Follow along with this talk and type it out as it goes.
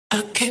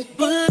can't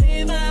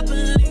believe I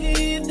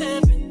believed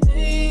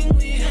everything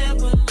we had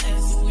was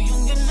less. We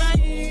young and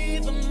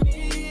naive of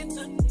me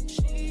to think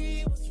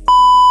she was.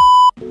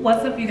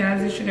 What's up, you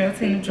guys? It's your girl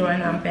Tina Joy,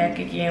 and I'm back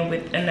again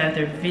with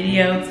another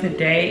video.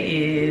 Today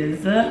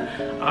is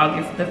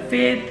August the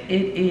 5th.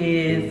 It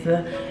is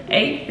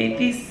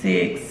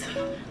 8:56.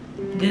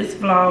 This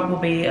vlog will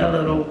be a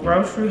little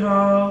grocery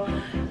haul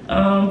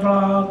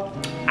vlog.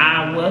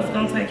 I was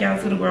gonna take y'all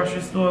to the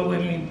grocery store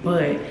with me,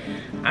 but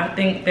I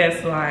think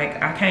that's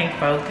like, I can't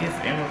focus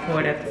and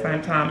record at the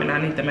same time, and I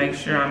need to make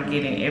sure I'm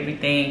getting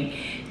everything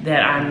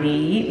that I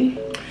need.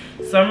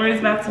 Summer is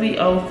about to be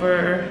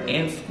over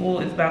and school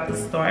is about to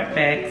start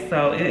back,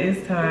 so it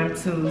is time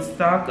to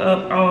stock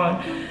up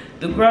on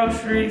the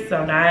groceries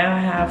so now I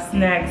have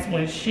snacks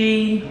when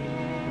she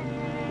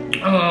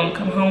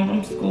come home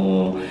from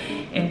school,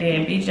 and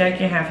then BJ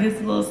can have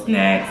his little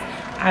snacks.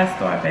 I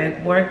start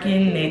back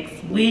working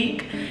next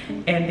week,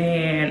 and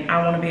then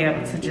I want to be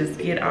able to just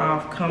get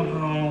off, come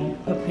home,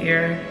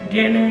 prepare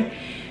dinner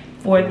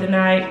for the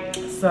night.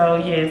 So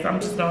yes,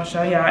 I'm just gonna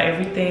show y'all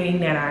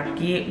everything that I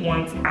get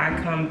once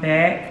I come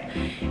back,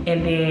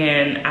 and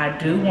then I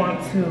do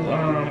want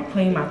to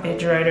clean my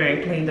refrigerator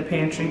and clean the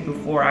pantry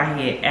before I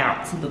head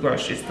out to the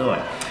grocery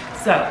store.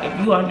 So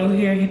if you are new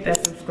here, hit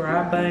that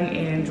subscribe button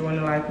and join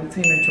the Like with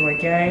Tina Joy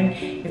gang.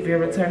 If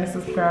you're a returning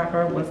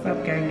subscriber, what's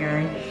up, gang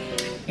gang?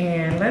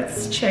 And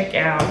let's check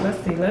out,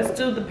 let's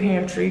do the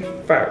pantry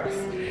first.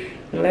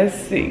 Let's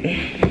see.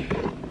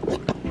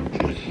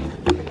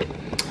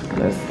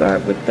 Let's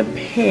start with the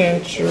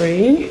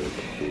pantry.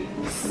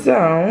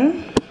 So,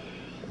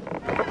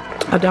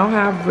 I don't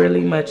have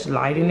really much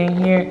lighting in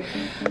here,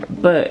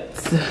 but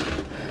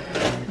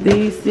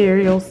these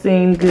cereals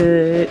seem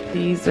good.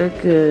 These are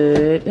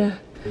good.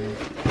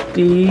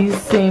 These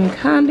seem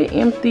kind of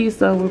empty,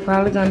 so we're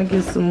probably gonna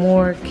get some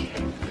more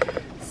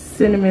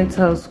Cinnamon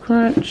Toast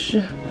Crunch.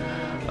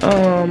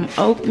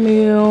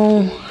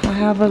 Oatmeal. I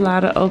have a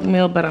lot of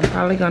oatmeal, but I'm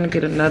probably gonna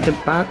get another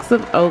box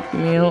of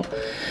oatmeal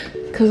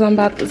because I'm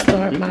about to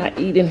start my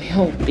eating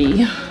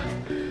healthy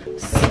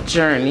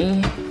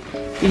journey.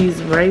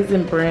 These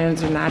Raisin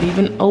Brands are not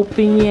even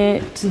open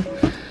yet,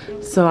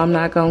 so I'm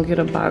not gonna get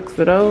a box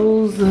of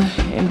those.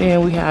 And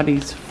then we have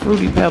these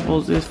Fruity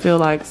Pebbles. It feel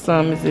like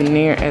some is in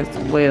there as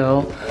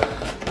well.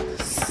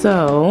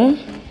 So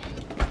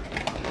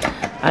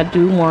I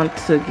do want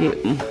to get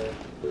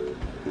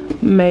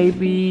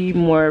maybe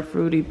more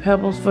Fruity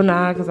Pebbles for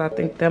now, because I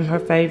think them her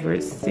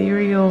favorite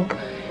cereal.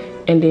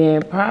 And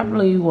then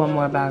probably one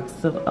more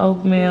box of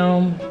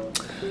oatmeal.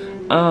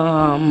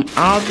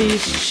 All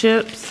these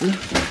chips,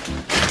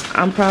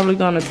 I'm probably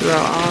gonna throw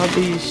all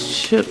these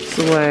chips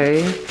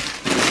away.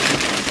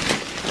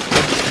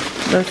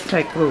 Let's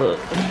take a look.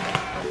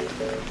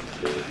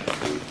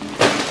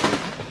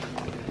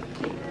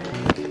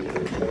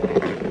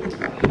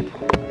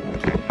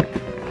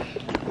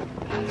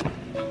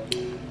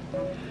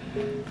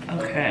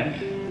 Okay.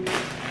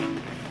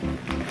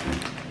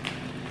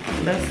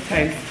 Let's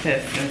taste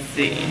test and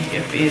see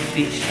if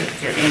these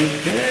chips are any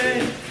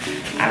good.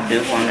 I do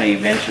want to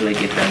eventually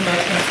get them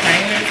little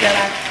containers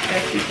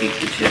that you keep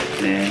the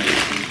chips in.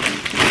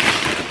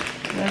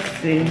 Let's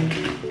see.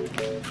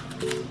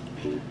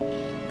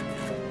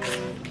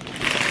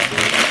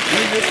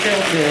 These are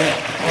still good.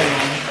 Hold on.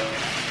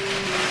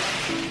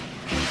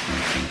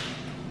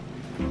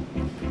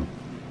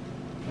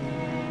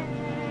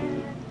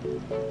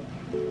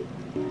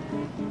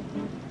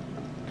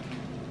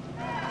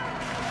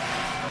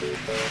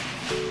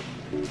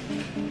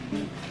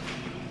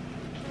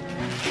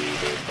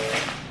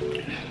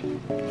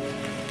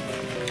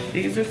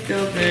 These are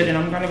still good, and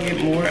I'm gonna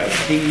get more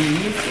of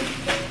these.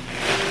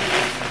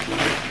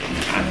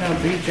 I know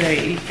BJ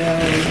eat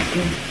those.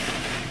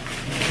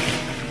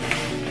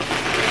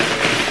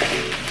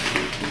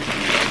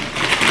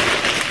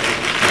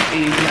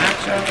 These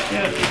nacho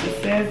chips, it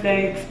says they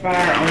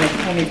expire on the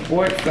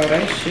 24th, so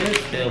they should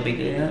still be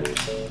good.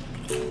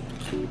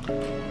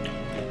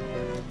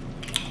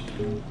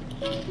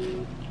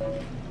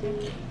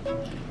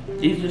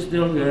 These are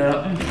still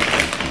good.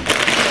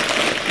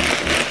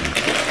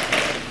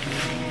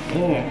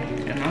 Oh,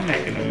 and I'm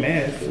making a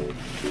mess.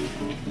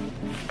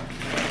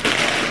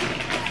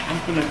 I'm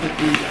gonna put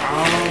these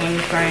all in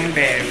the same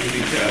bag with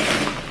each other.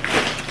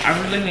 I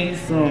really need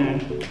some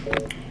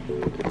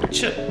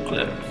chip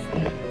clips.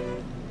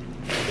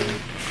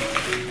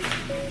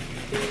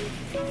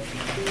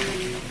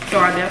 So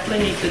I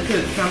definitely need to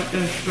cook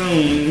something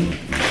soon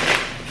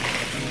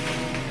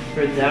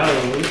for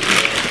those.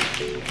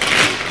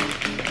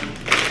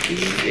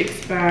 These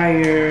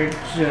expired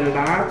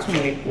July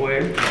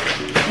 24th.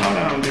 Hold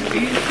on, did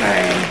these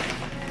say?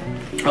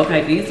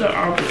 Okay, these are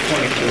August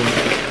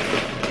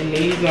 24th. And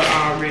these are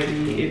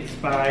already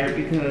expired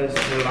because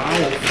July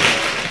is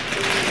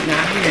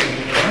not here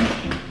anymore.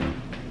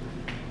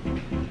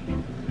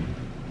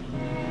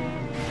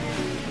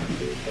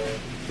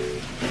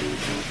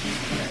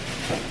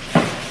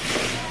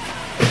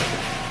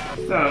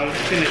 So I'm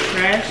just gonna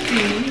trash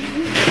these.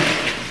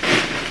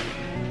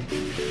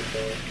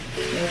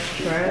 Let's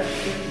trash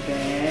this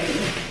bag.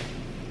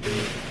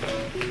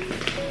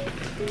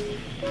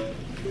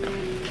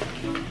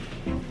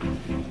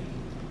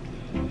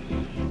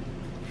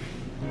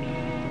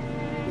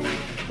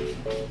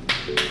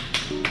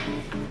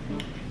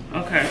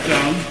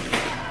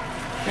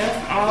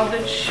 all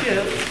the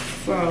chips,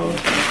 so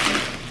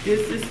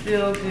this is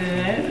still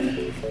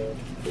good.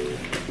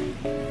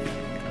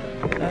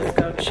 Let's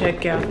go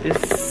check out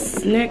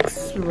this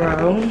next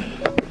row.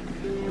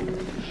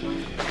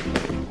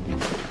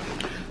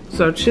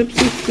 So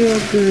chips is still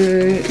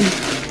good.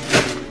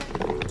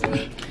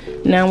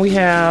 Now we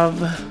have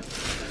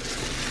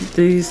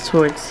these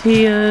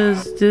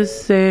tortillas.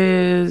 This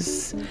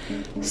is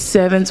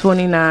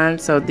 $7.29,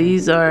 so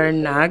these are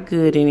not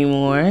good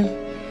anymore.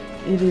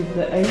 It is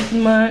the 8th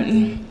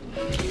month.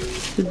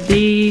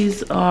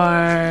 These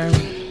are,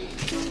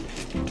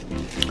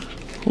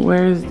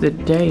 where's the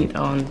date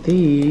on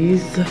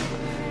these?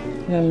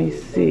 Let me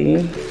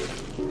see.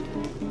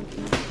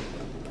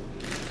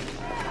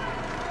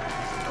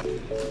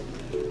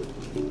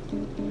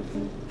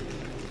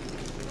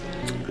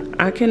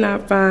 I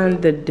cannot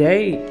find the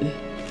date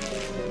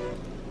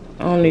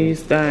on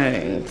these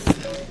things.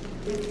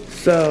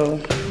 So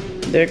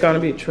they're gonna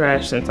be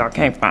trash since I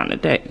can't find the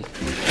date.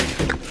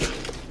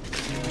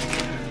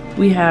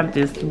 We have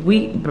this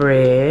wheat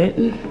bread.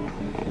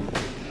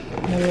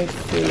 Let me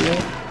see.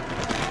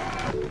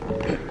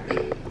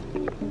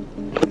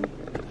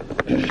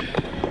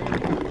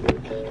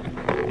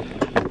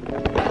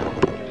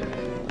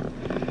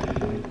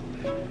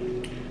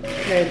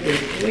 Okay,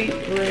 this wheat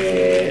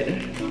bread.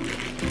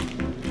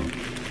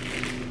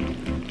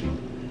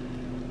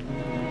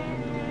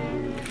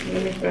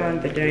 Let me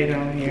find the date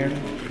on here.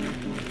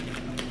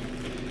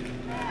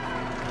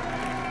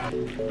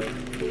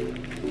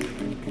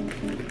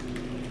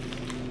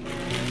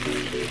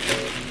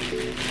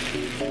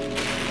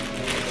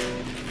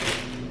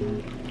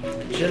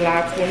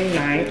 July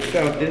 29th,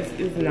 so this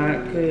is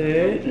not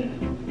good.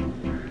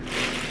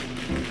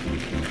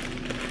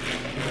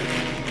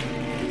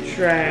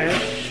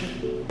 Trash.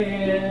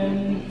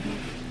 And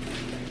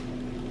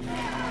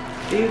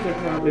these are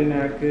probably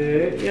not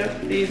good.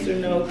 Yep, these are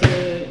no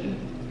good.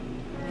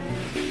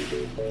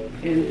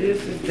 And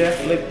this is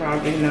definitely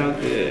probably no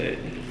good.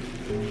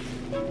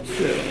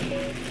 Too.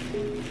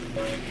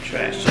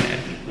 Trash that.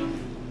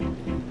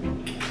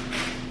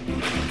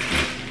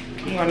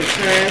 I'm gonna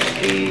trash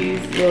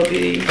these little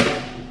bitty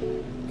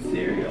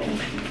cereal.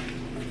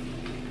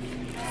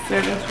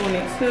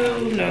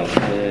 $7.22, no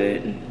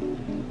good.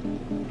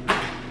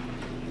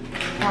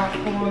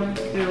 Popcorn,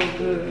 still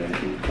good.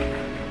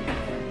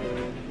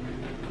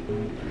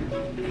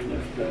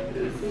 Let's put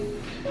this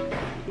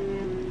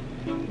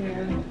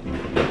here.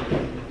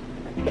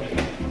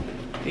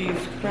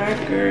 These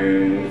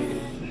crackers.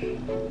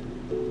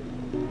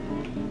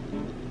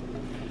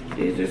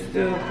 These are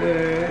still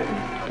good.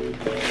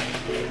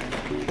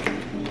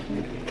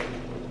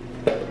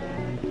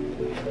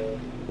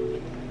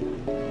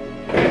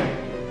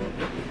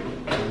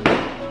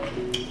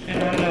 And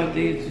I know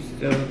these are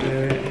still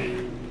good.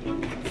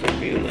 So a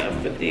few left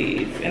for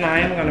these. And I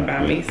am gonna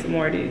buy me some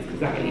more of these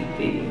because I eat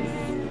these.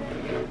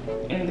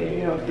 And they're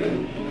healthy.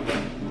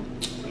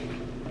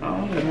 I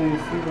don't even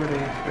see where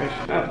they express.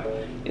 Oh,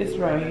 it's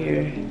right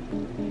here.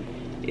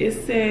 It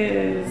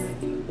says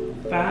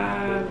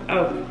 5.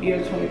 Oh,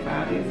 year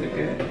 25. These are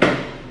good.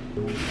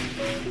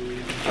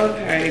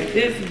 Okay,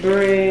 this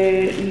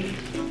bread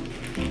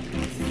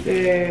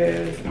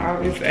says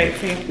August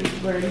 18th. This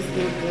bread is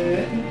still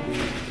good.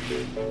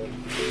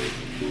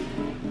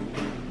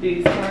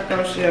 These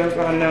taco shells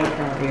I know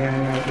probably are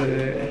no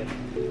good.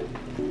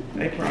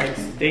 They probably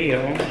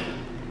stale.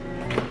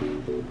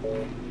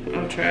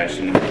 I'm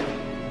trashing them.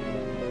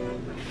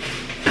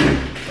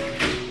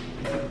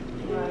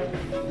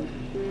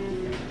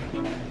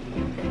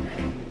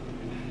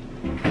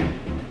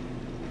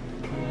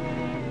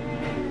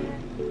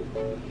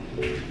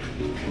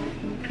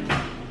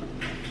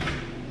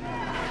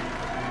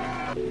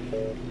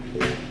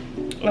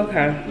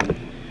 Okay.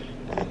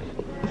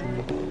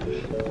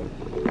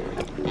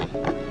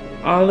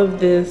 All of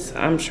this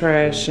I'm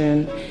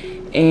trashing,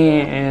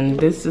 and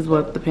this is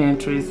what the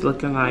pantry is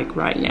looking like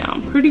right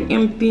now. Pretty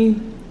empty.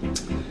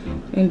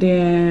 And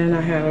then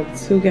I have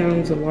 2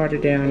 gallons of water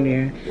down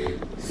there.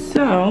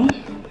 So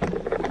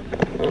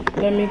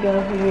let me go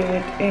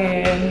ahead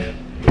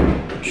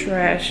and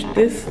trash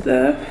this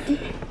stuff.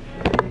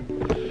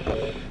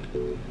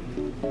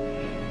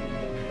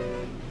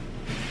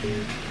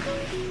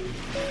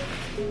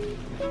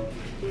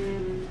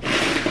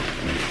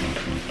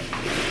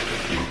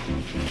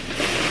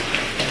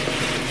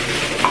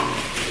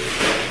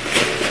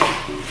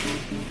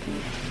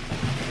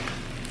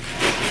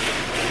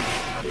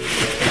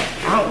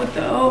 Out with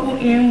the old,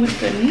 in with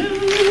the new.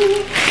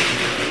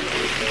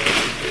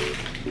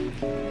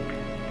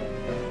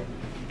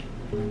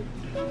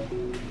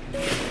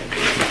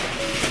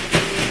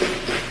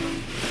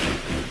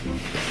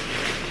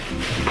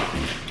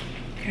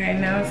 Okay,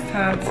 now it's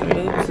time to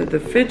move to the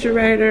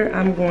refrigerator.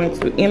 I'm going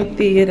to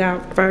empty it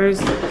out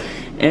first,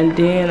 and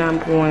then I'm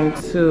going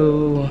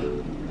to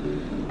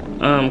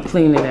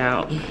clean it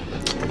out.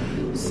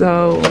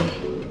 So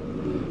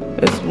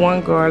there's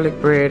 1 garlic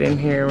bread in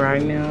here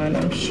right now, and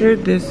I'm sure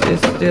this is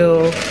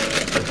still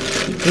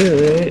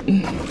good.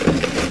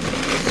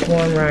 There's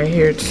one right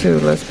here too.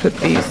 Let's put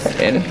these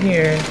in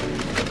here.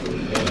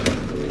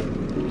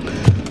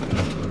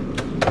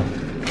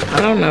 I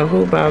don't know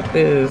who bought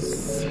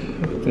this,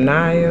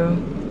 Naya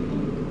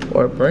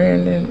or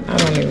Brandon, I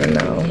don't even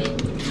know.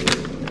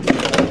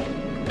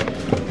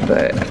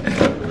 But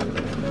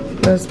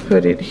let's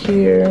put it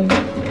here.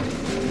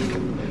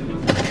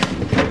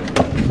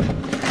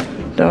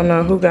 Don't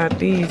know who got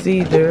these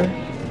either.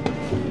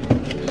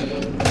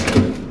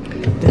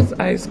 This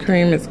ice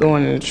cream is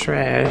going in the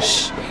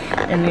trash.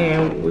 And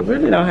then we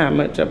really don't have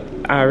much up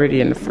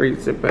already in the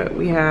freezer, but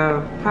we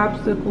have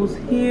popsicles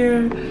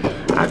here.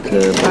 I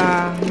could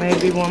buy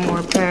maybe one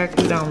more pack.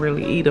 We don't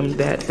really eat them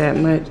that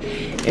much.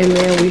 And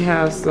then we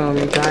have some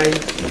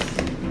diced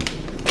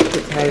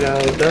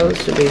potatoes. Those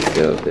should be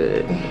still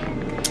good.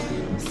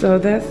 So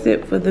that's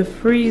it for the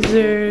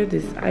freezer.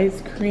 This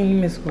ice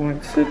cream is going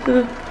to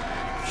the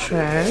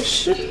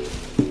trash.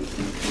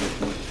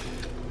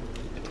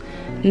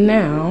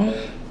 Now,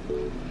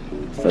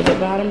 for the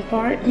bottom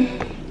part,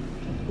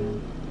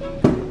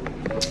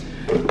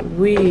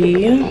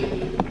 we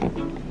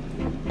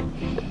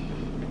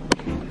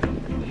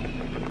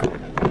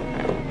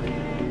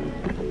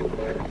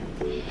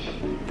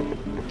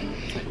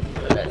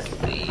let's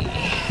see.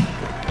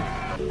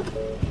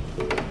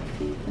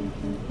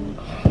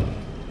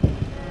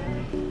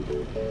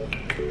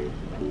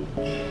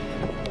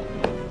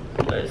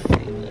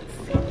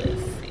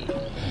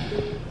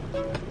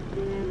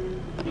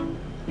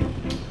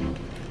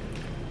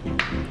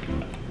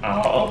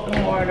 All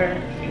open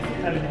water is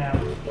coming out.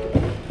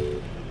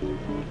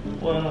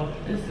 Well,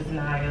 this is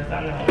Naya's.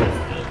 I know it's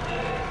still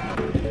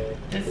good.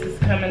 This is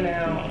coming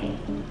out.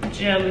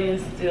 Jelly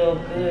is still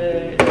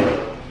good.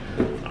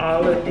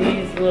 All of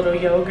these little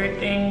yogurt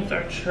things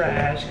are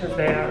trash because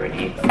they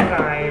already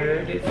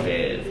expired. It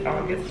says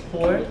August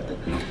 4th.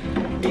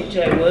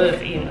 DJ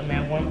was eating them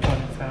at one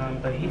point in time,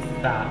 but he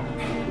stopped.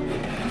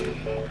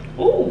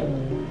 Ooh,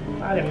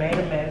 I done made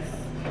a mess.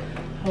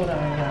 Hold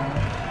on, y'all.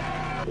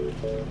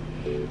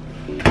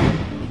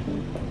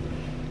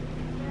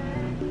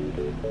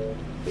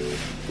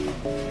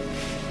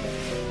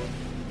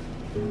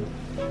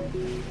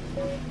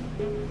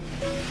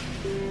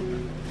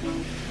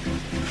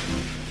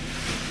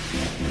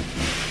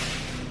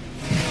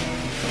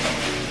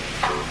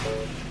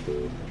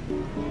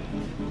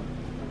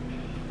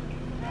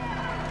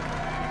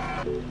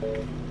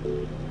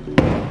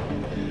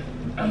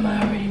 I'm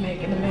already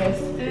making a mess.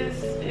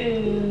 This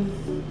is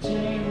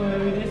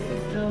January. This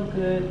is still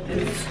good.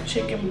 This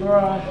chicken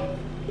broth.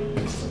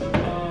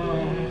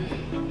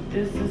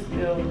 This is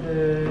still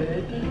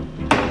good.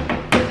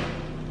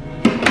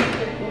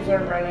 Pickles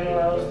are running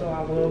low, so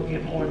I will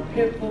get more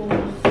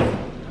pickles.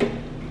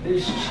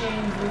 This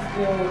cheese is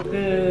still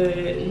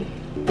good.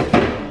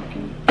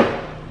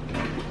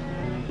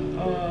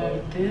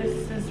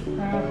 This is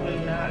probably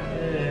not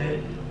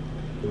good.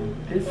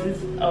 This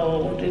is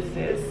old. This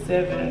says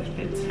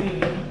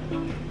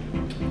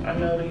 7.15. I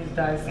know these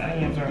diced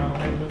onions are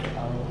already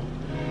old.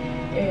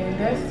 And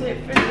that's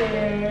it for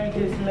there.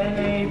 This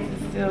mayonnaise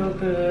is still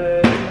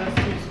good.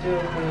 Mustard's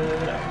still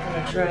good. I'm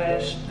gonna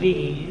trash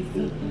these.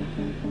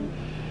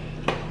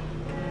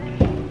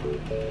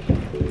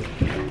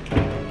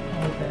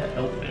 Hold that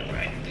open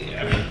right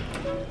there.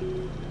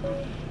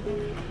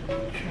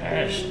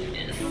 Trash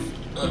this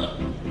up.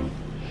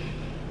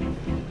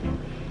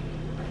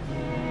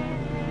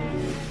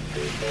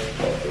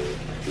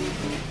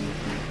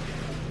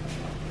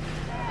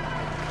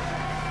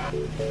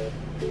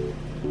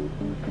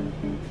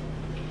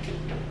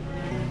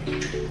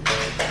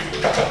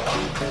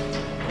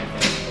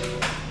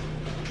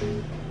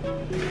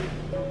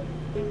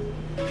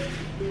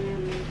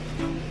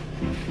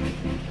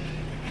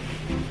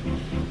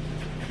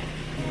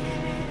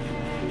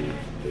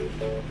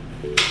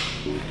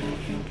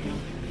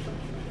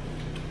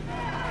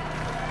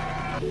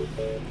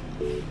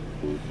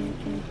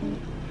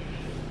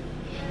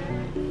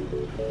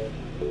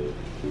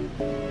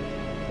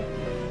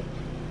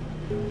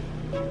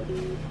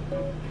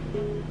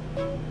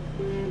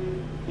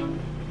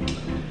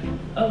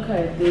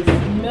 Okay, this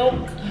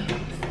milk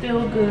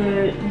still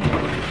good.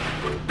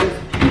 This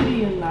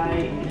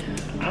Pedialyte,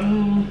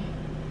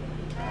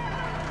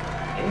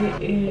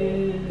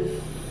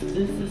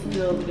 this is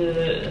still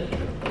good.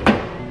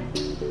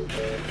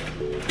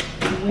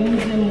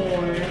 Wings and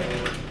more.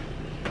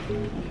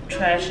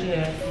 Trashing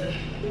this.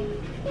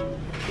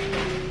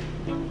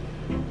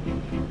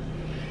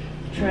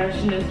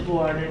 Trashing this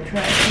water.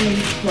 Trashing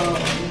these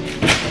clothes.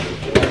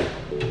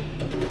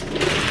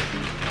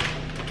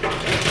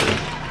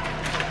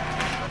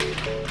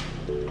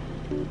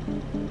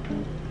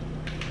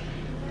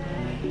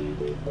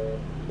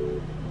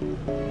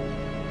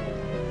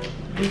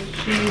 This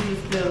cheese is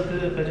still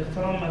good, but it's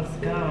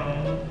almost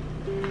gone.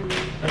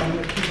 But I'm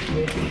gonna keep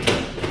it.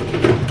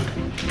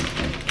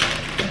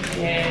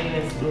 And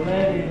this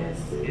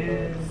lettuce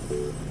is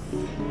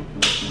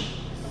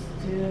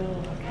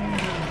still, I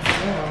can't even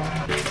tell.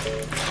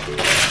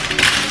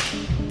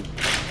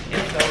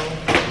 It's old.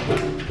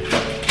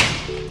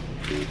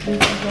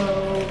 This is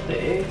old. The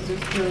eggs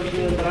are still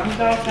good, but I'm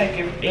gonna take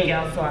everything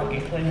out so I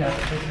can clean up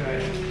the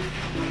refrigerator.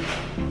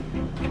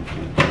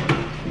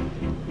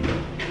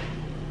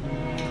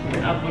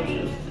 apple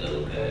juice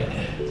still good.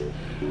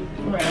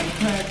 Graham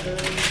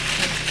crackers.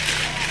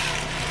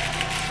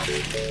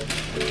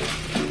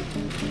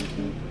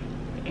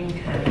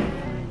 Okay.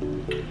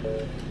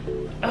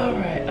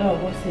 Alright, oh,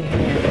 what's in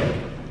here?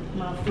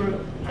 My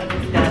fruit. I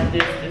just got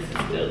this. This is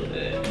still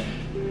good.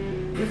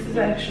 This is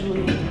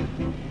actually,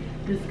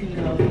 this can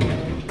go here.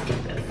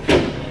 That's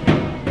good.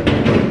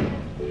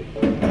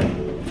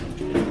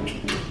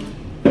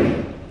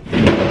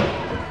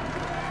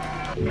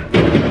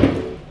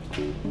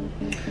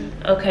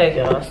 Okay,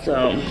 y'all,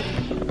 so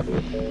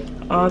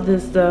all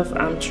this stuff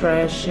I'm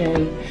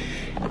trashing,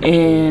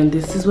 and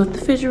this is what the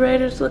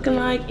refrigerator's looking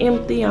like,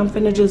 empty. I'm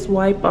finna just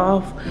wipe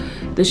off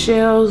the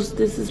shelves.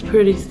 This is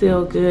pretty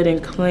still good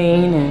and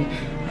clean, and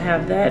I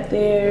have that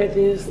there,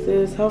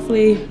 this.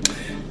 Hopefully,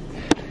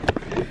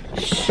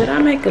 should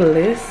I make a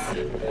list?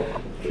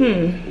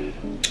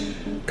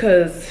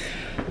 Because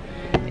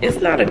it's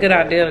not a good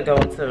idea to go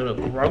to the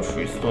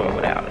grocery store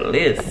without a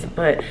list,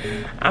 but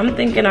I'm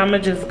thinking I'm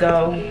gonna just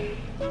go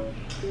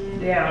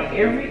down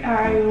every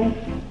aisle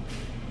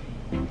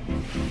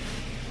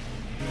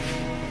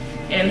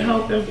and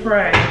hope and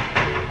pray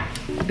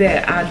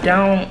that I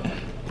don't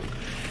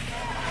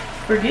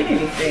forget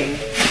anything.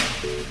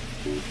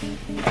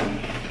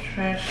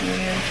 Trash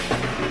can.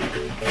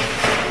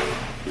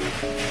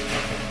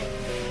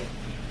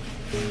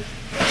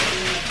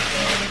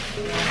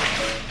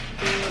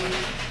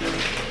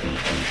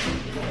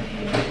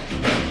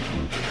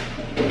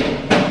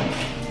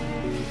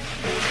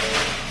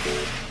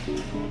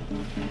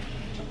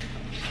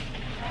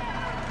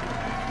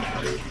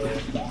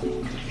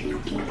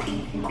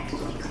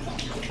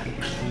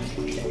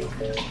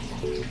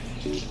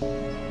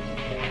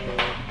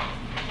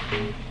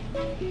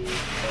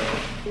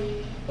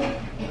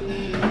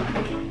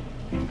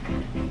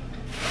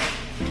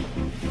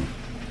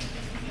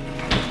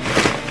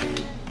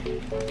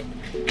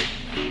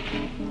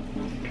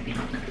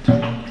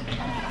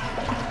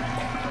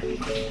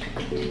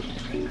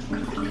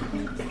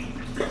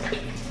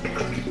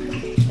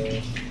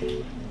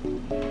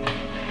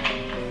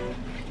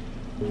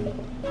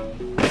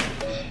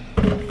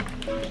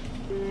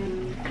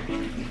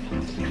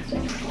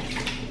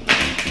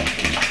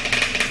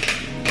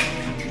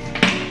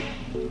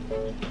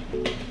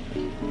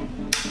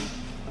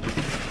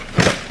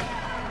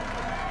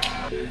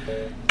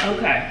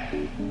 Okay,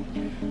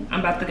 I'm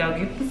about to go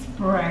get the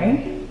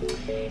spray,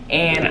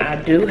 and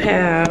I do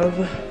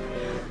have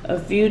a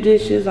few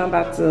dishes. I'm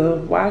about to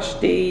wash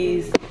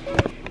these,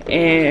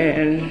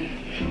 and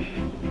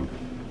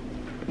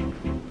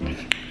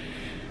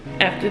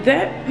after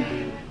that,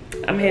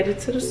 I'm headed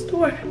to the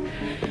store.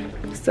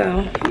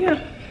 So yeah,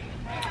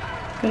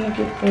 gonna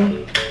get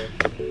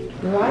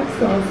the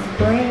lights on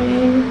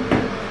spraying.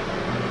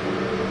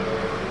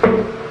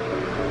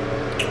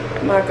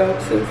 My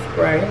go-to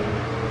spray.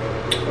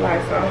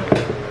 Lysol.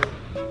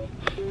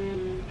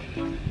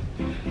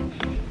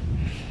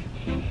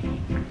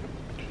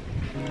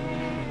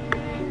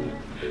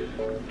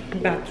 I'm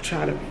about to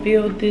try to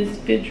fill this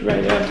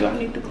refrigerator up. Do I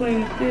need to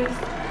clean this?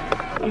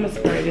 I'm gonna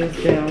spray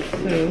this down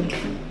too.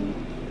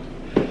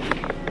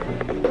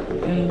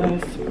 And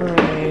let's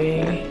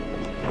spray.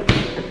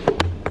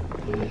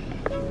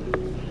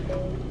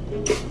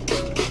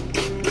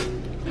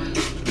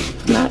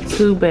 Not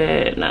too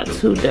bad, not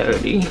too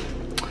dirty.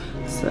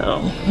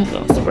 So I'm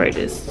gonna spray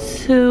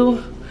this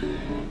too.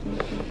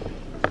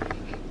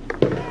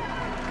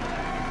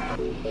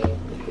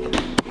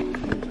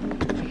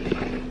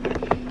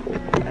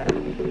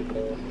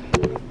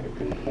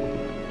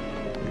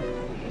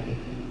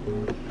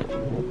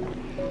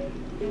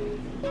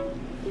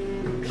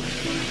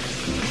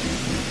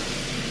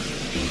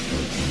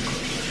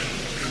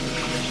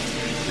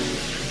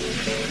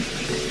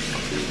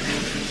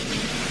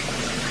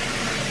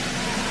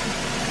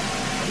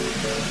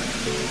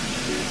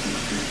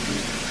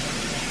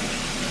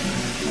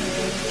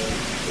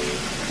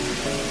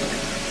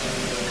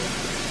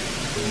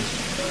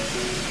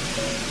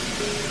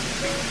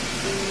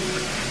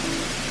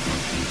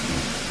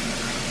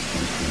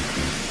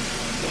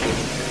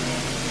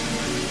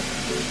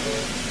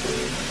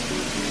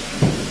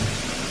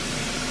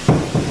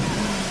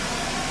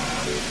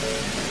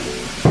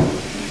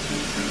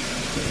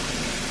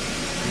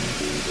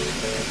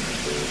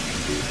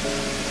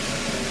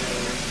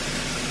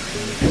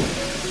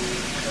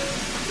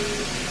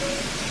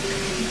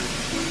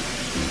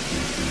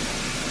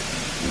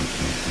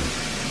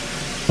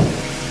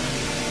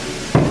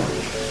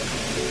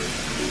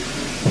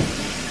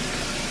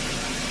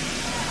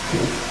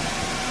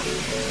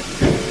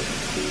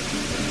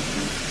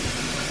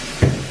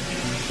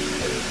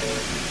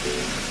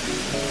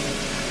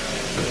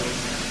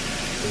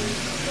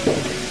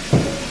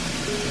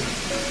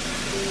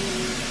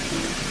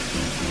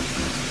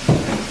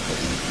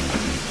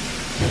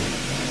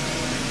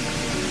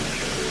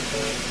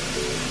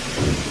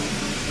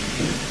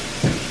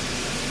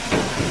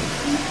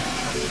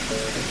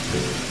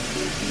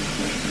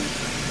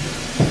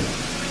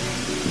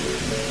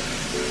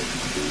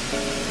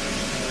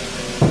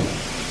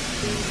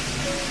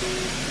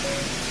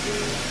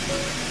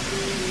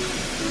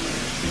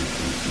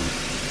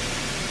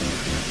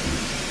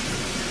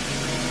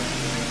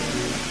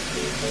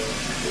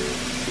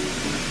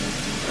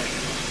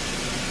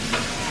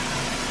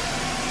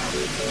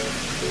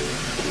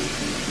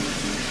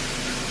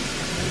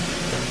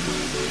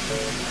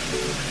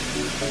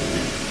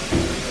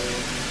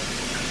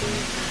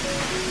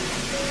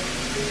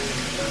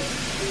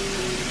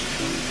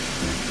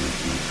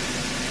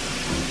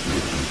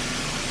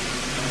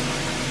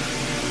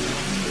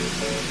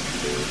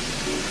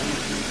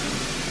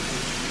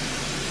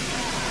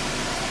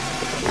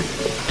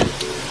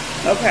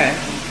 Okay,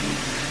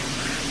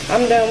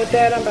 I'm done with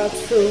that. I'm about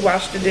to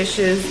wash the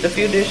dishes, the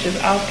few dishes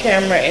off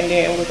camera, and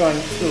then I'm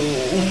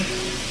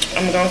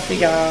gonna see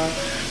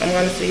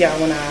y'all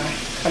when I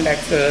come back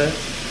to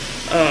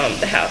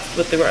the house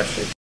with the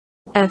groceries.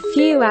 A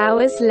few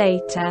hours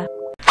later.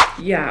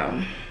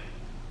 Y'all,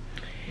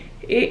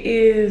 it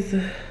is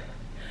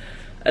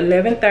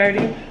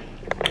 11:30,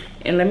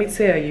 and let me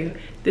tell you,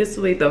 this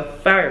will be the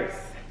first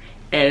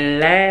and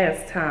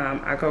last time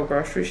I go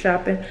grocery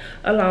shopping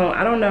alone.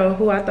 I don't know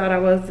who I thought I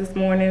was this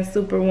morning,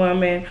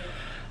 Superwoman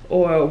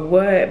or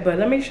what, but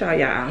let me show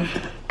y'all.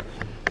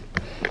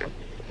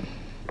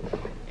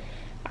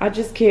 I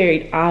just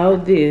carried all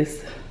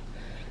this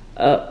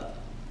up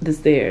the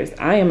stairs.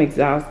 I am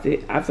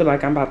exhausted. I feel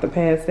like I'm about to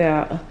pass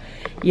out,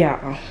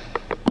 y'all.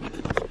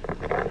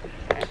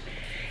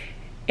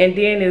 And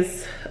then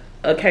it's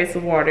a case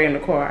of water in the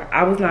car.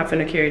 I was not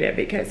finna carry that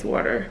big case of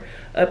water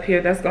up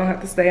here. That's gonna have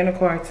to stay in the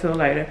car till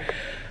later.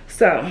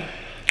 So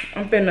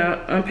I'm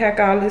finna unpack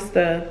all this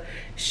stuff,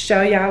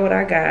 show y'all what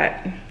I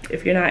got.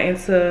 If you're not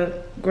into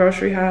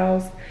grocery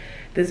hauls,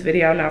 this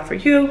video not for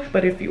you,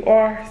 but if you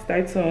are,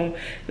 stay tuned.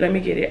 Let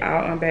me get it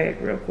all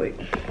unbagged real quick.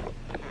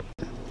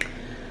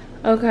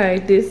 Okay,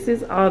 this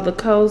is all the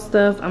cold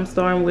stuff. I'm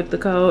starting with the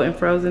cold and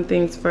frozen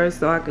things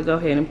first so I could go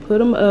ahead and put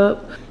them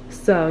up.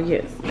 So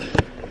yes.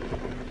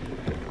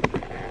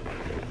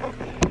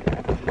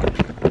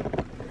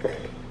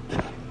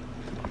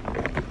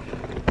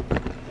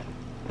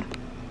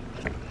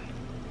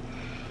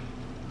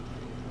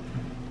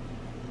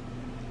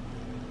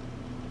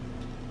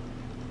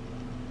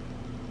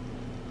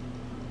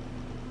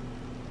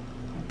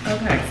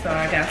 Okay, so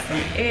I got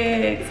some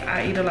eggs.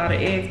 I eat a lot of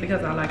eggs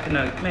because I like to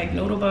make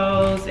noodle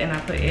bowls, and I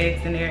put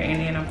eggs in there, and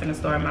then I'm gonna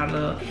start my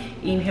little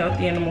eating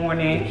healthy in the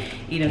morning,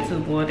 eating 2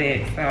 boiled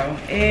eggs. So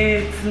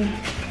eggs,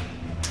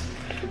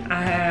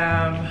 I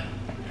have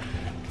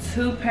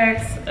 2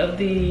 packs of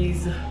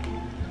these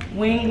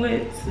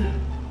winglets,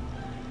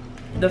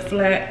 the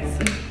flats.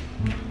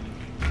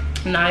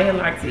 Naya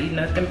likes to eat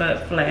nothing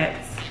but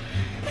flats.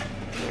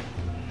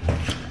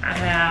 I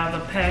have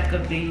a pack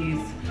of these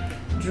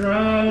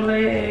drum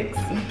legs,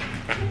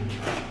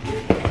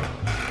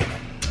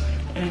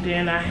 and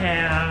then I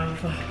have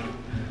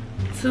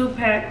 2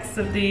 packs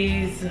of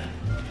these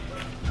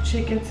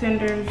chicken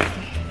tenders,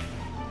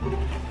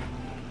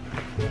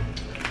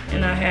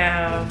 and I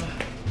have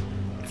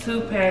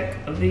 2 packs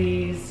of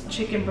these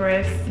chicken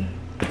breasts.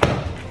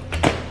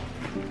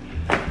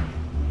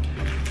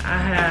 I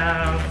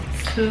have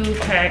 2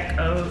 packs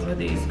of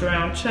these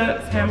ground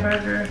chucks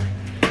hamburger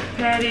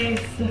patties,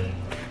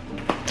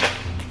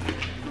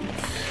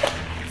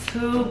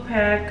 2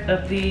 packs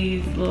of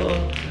these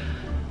little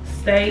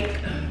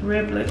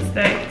riblet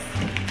steaks,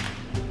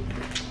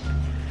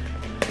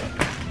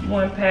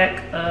 1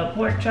 pack of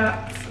pork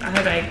chops. I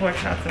haven't ate pork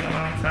chops in a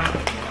long time.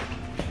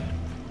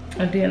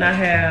 And then I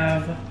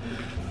have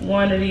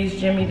 1 of these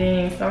Jimmy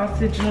Dean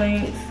sausage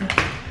links,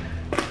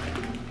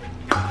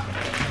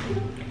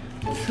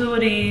 2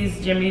 of these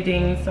Jimmy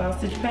Dean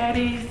sausage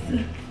patties,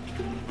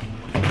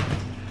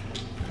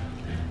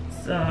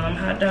 some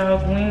hot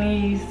dog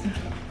weenies,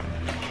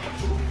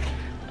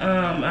 a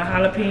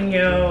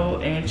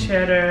jalapeno and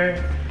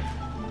cheddar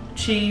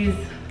cheese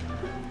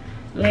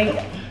link,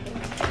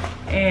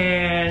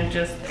 and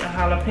just a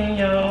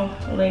jalapeno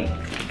link,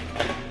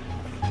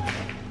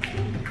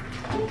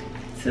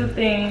 2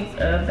 things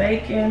of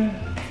bacon,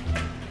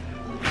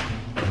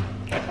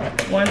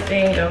 1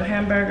 thing of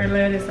hamburger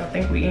lettuce. I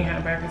think we eat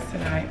hamburgers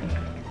tonight.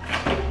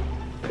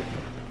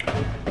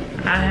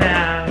 I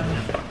have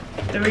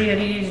 3 of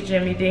these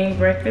Jimmy Dean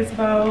breakfast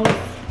bowls.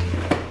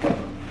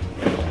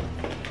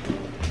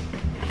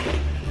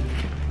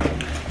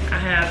 I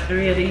have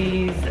 3 of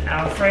these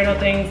Alfredo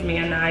things. Me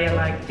and Naya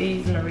like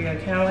these, Maria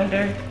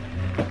Calendar.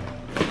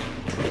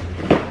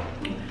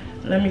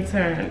 Let me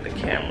turn the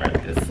camera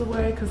this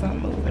way because I'm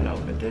moving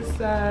over this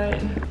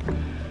side.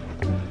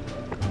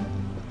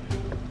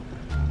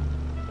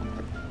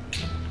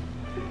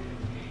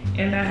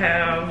 And I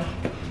have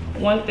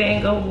 1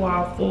 thing of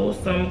waffles,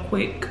 some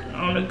quick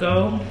on the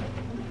go.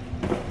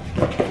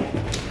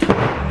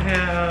 I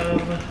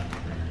have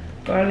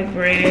garlic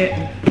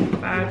bread,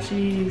 5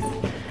 cheese,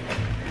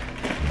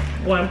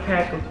 1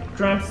 pack of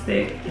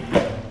drumstick,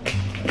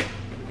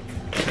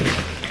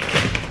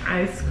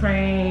 ice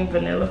cream,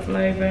 vanilla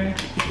flavor.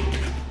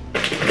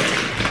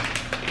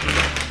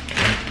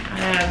 I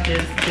have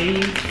this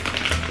beef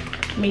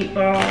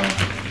meatball,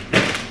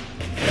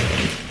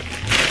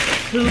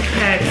 2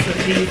 packs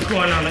of these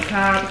corn on the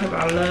cob because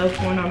I love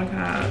corn on the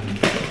cob.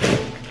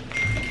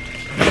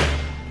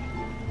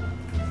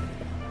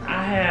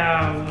 I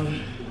have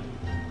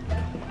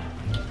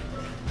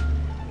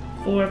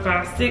 4,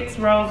 5, 6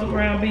 rolls of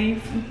ground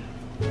beef.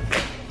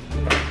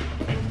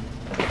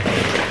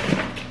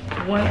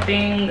 1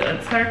 thing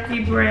of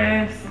turkey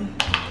breast.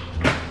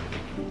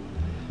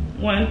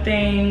 1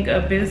 thing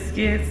of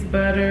biscuits,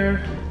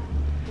 butter,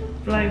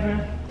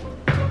 flavor.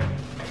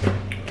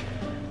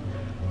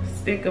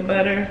 Stick of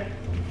butter.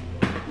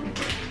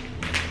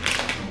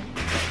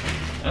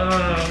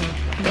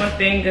 1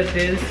 thing of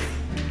this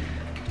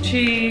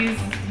cheese,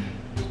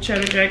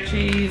 cheddar jack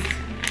cheese,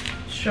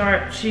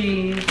 sharp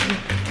cheese.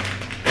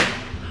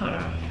 Hold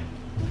on.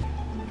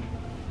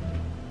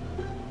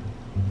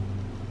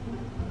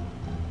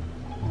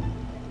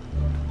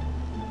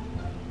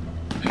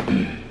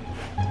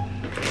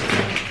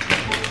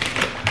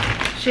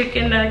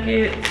 Chicken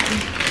nuggets.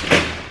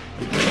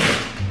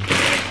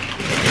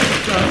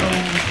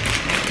 Some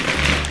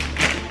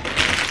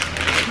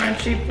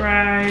crunchy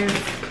fries.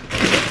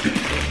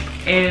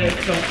 And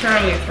some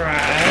curly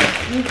fries.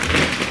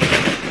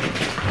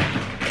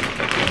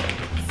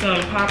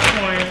 Some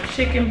popcorn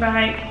chicken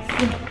bites.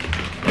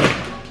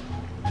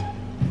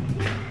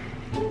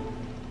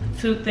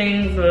 2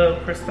 things of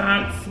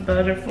croissants,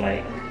 butter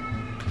flake.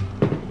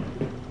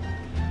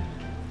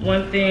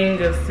 1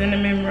 thing of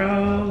cinnamon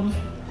rolls.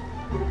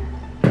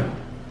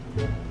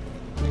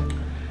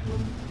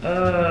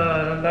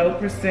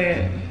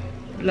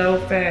 Low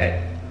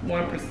fat,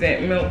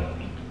 1% milk.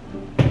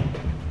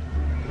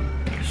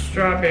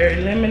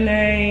 Strawberry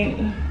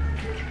lemonade.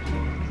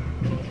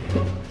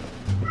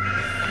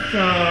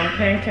 Some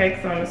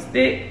pancakes on a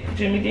stick,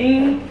 Jimmy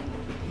Dean.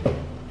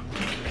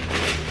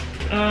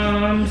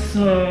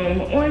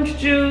 Some orange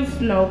juice,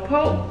 no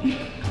pulp.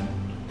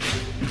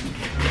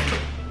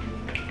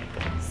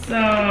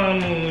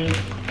 Some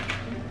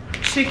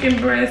chicken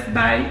breast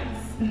bites.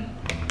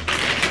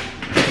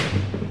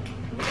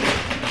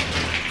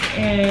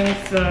 And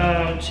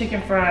some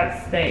chicken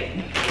fried steak.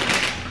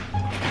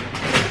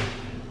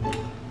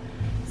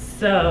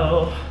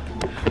 So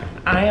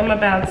I am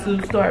about to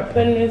start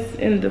putting this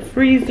in the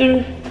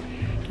freezer.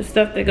 The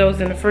stuff that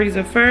goes in the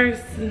freezer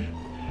first.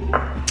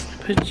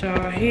 Put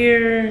y'all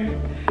here.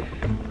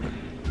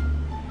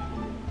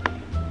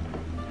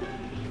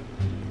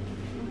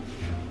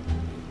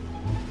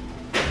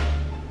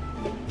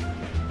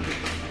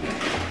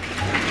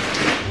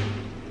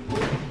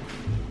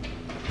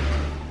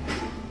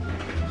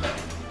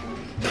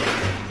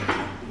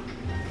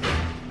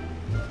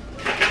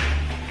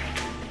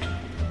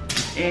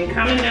 And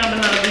comment down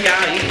below, do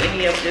y'all eat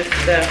any of this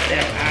stuff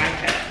that I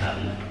have?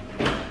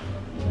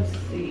 Let's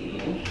see.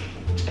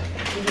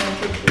 We're gonna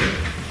put this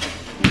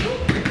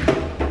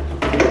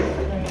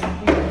right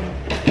here.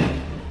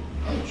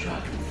 I'm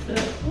dropping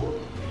stuff.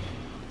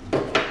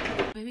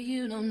 Baby,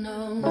 you don't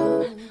know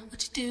what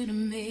you do to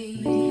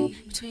me.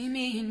 Between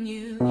me and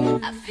you,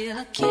 I feel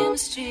a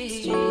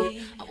chemistry.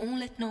 I won't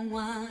let no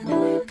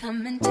one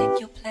come and take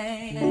your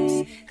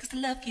place. Cause the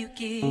love you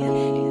give,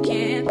 it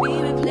can't be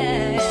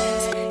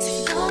replaced.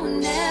 So no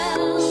one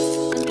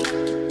else can do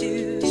like you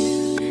do.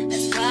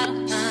 That's why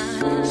I'm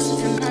mine.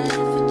 Spend my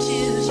life with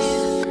you. I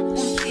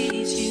wanna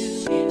please you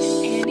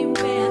in any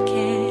way I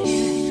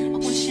can. I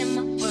wanna share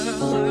my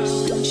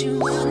world. Don't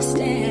you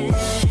understand?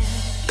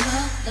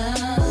 Your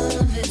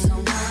love is a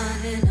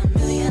 1 in a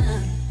million.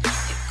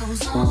 It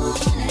goes on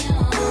and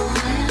on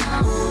and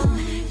on.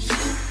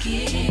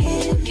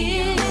 You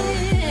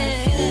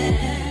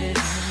give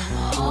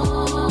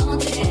all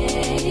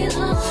day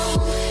long.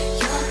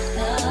 Your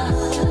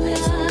love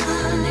is a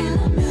 1 in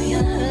a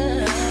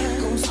million.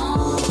 It goes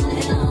on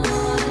and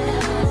on and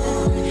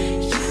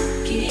on.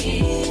 You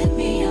give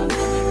me a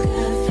really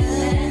good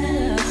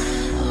feeling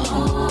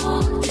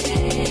all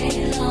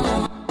day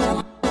long.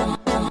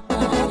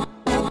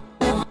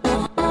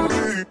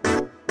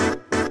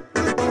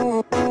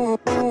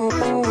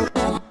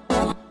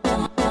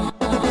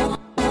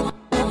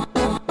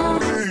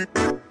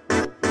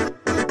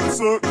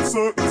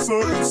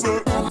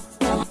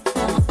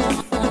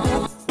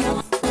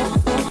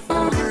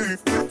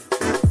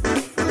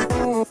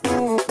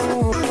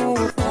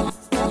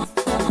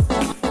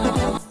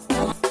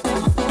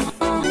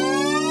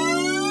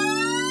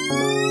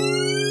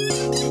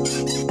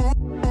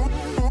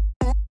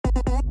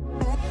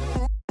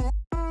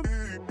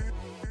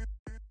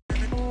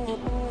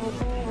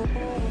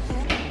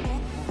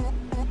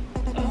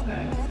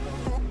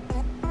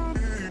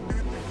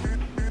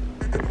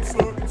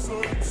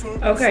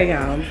 Okay,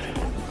 y'all.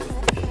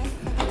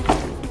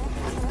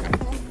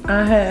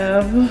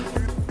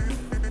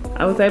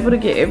 I was able to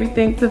get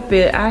everything to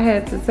fit. I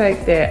had to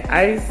take that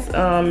ice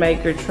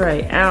maker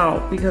tray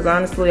out because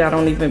honestly I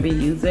don't even be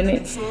using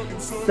it.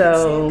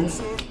 So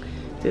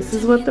this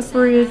is what the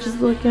fridge is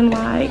looking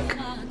like.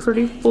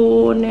 Pretty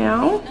full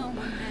now.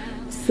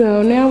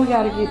 So now we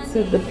gotta get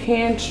to the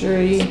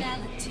pantry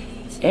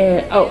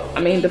and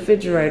the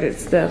refrigerated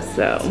stuff.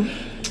 So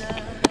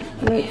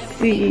let's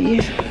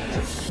see.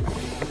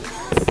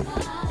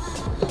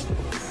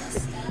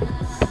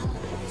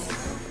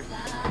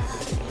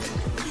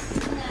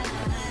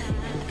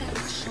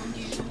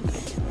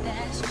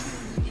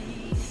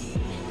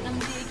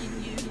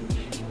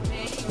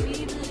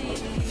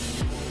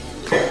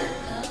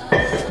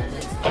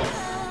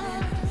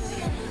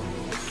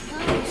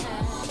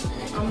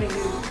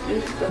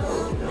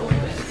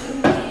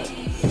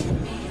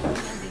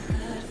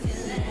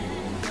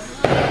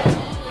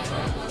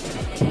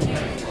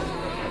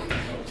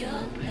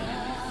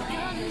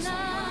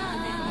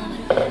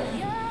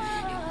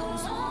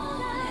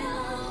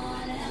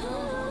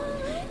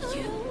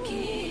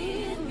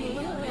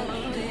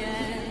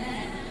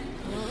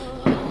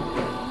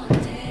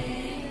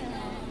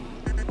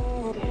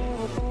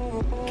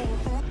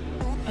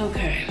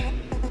 Okay.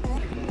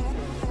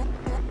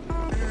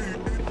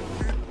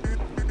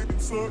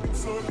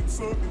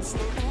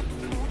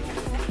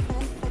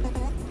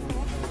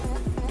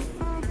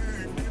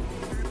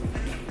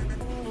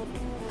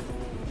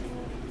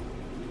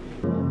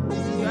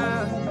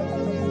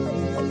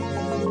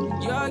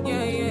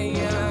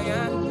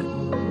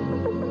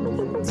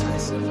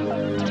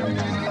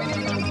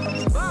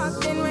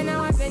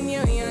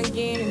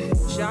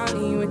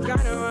 Shawty, you were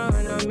tryna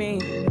run on me.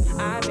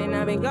 I've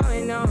been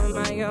going on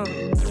my own.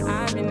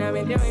 I've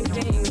been doing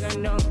things I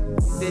know.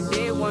 The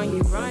day one,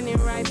 you running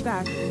right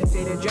back.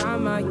 Say the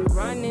drama, you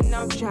running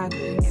off track.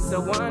 It's a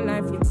one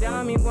life, you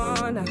tell me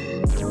one life.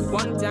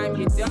 One time,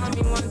 you tell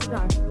me one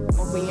time.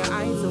 Open your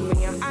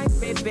eyes,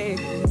 baby.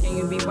 Can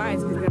you be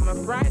wise, cause I'm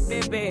a bride,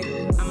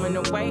 baby. I'm on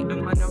the way,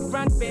 I'm on the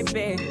front,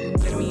 baby.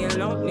 Leave me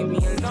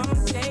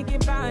alone, take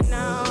it back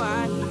now.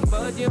 I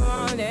put you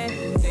on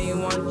it. Say you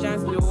want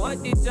chance to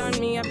what it on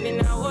me. I've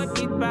been out, what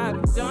it back.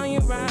 Turn you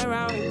right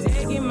around and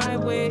take it my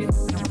way.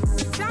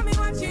 Tell me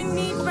what you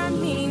need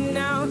from me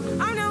now.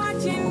 I know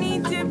what you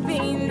need to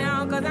be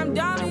now. Cause I'm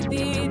done with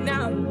it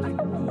now.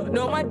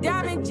 No more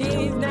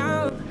damages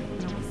now.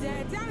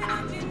 Tell me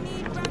what you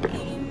need from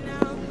me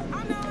now.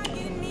 I know what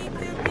you need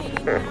to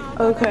be now.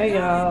 Okay,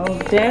 y'all,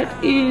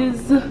 that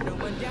is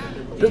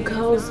the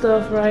cold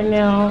stuff right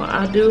now.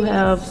 I do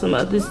have some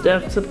other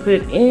stuff to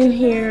put in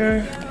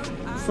here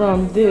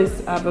from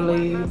this, I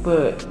believe,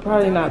 but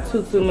probably not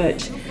too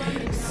much.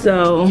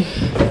 So,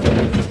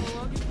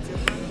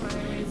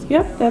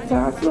 yep, that's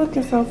how it's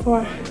looking so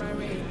far.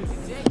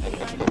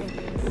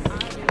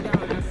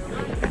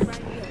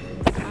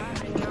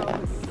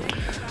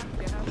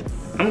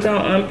 I'm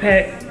gonna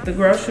unpack the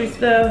grocery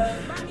stuff,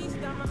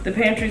 the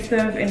pantry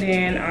stuff, and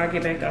then I'll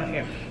get back on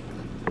here.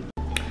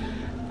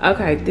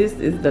 Okay, this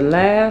is the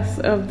last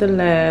of the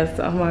last.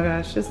 Oh my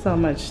gosh, there's so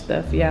much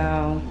stuff,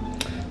 y'all.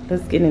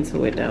 Let's get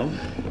into it though.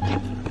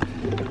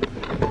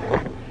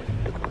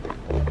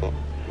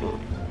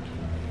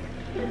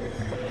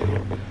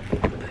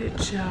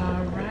 Put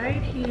y'all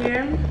right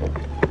here.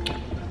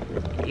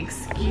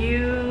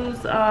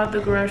 Excuse all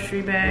the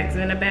grocery bags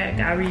in the back.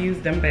 I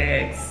reuse them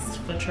bags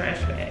for trash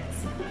bags.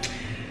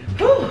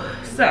 Whew.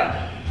 So,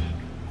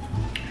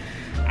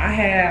 I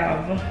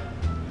have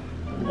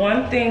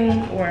one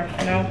thing, or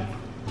no,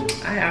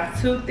 I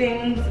have 2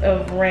 things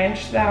of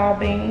ranch style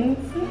beans.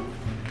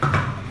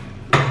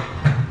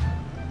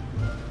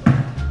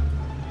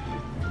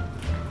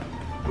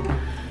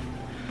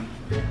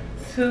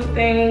 Two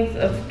things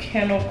of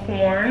kennel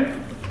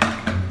corn.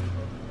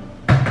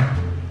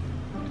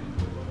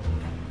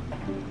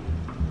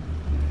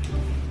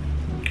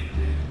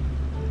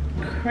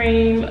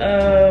 Cream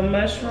of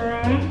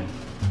mushroom.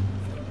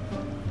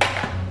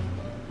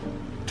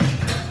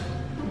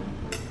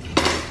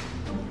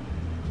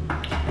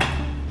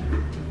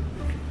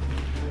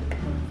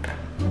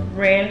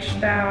 Ranch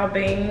style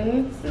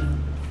beans.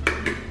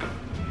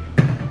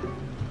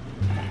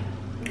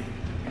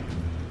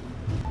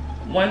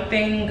 One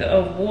thing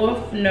of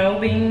wolf no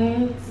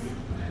beans.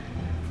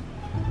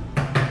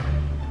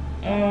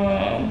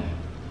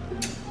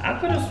 I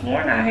could have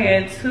sworn I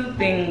had 2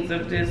 things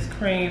of this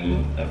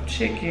cream of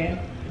chicken,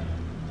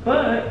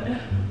 but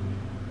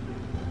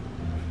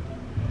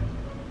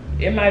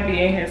it might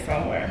be in here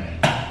somewhere.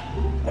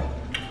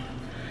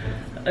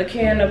 A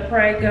can of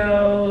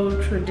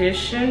Prego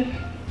Tradition.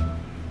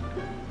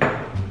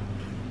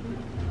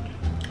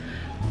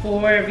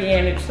 4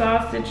 Vienna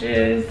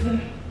sausages.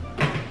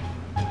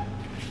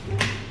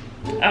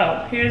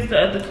 Oh, here's the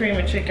other cream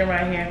of chicken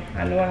right here.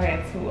 I knew I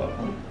had 2 of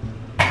them.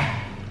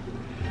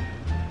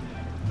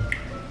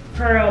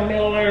 Pearl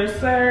Miller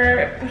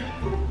syrup.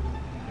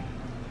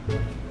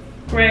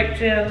 Grape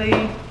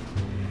jelly.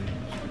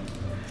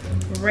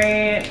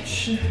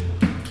 Ranch.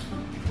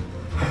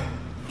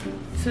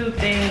 2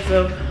 things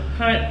of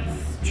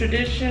Hunt's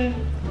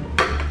Tradition.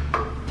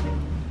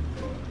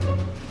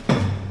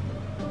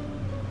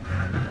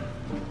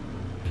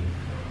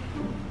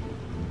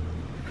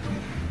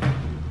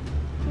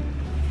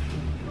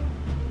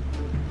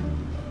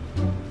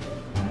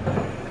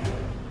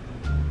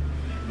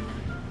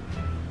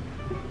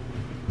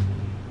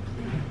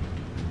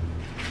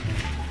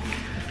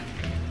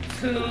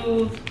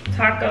 Two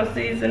taco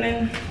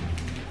seasoning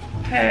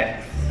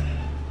packs,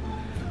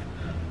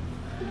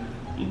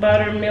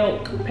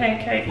 buttermilk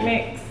pancake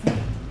mix,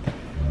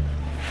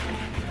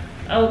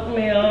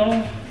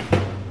 oatmeal,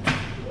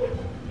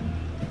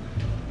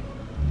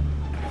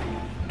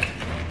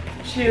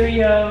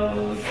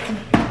 Cheerios,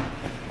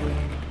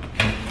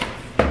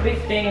 big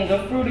thing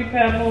of Fruity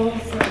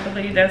Pebbles. I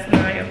believe that's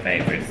Naya's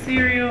favorite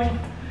cereal.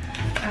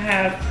 I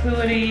have 2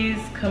 of these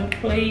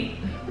complete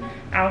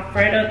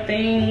Alfredo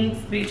things.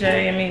 BJ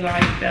and me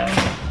like them.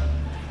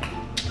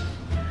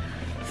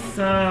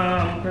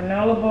 Some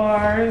granola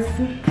bars.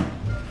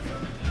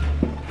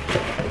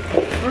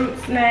 fruit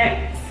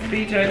snacks.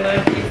 BJ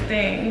loves these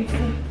things.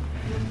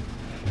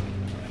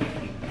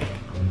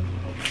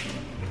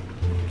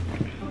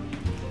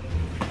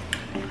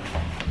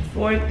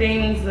 Four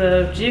things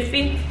of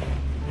Jiffy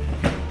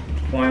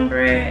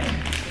cornbread,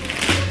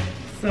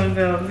 some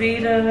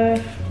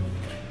Velveeta,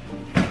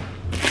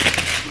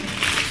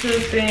 2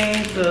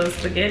 things of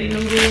spaghetti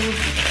noodles,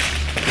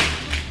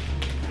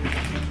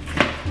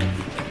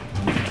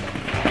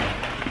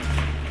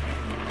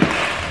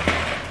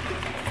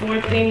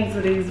 4 things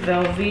of these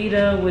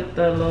Velveeta with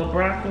the little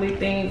broccoli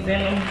things in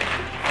them,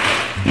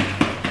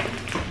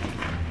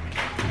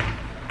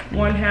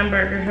 1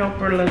 hamburger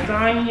helper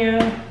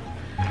lasagna,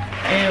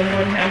 and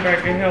 1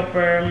 hamburger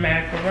helper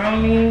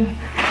macaroni,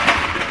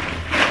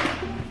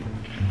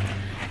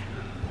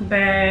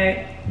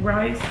 bag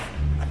rice,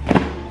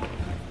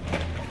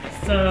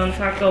 some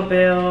Taco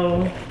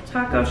Bell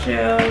taco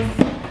shells,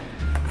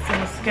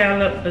 some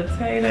scalloped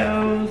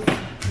potatoes,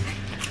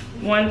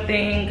 1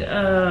 thing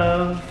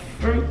of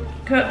fruit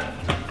cup,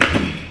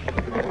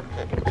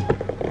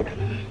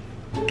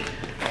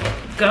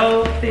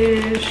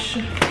 goldfish,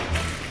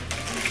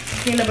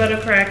 peanut butter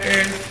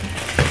crackers,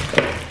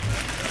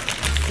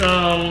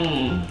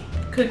 some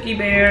cookie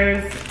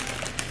bears,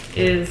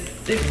 is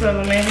 6 of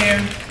them in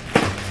here,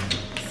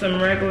 some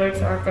regular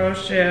taco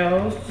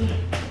shells,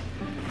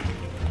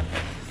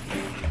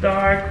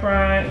 Star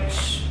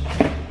Crunch,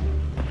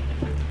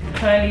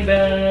 honey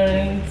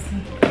buns,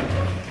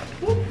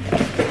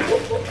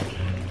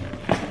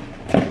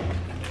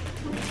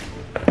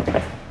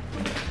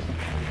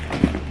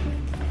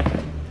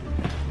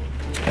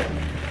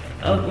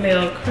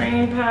 oatmeal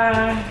cream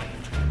pie,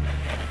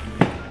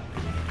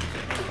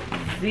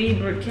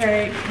 zebra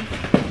cake,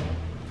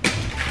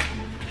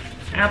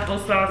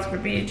 applesauce for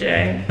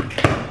BJ,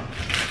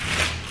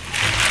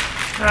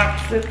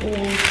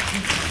 popsicles.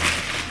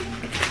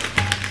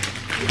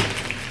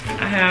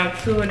 I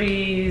have 2 of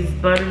these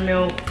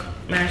buttermilk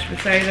mashed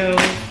potatoes,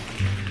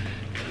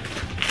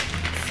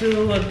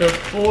 2 of the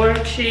 4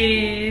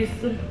 cheese,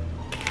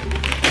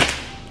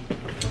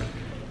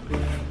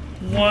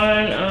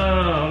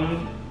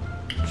 1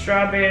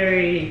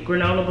 strawberry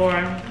granola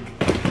bar,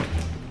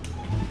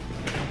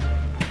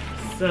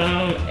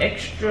 some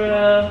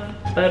extra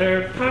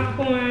butter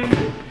popcorn,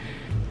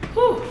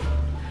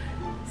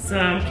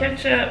 some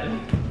ketchup,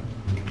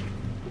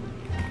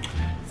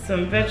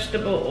 some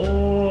vegetable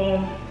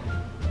oil,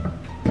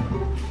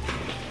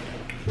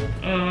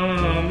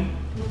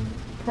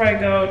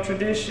 Prego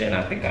Tradition.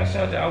 I think I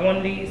showed y'all 1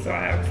 of these, so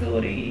I have 2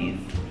 of these.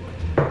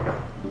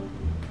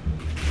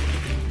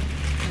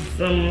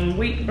 Some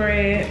wheat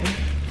bread,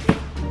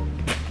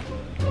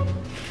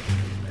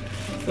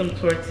 some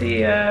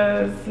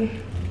tortillas,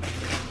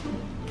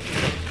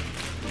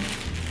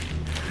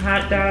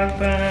 hot dog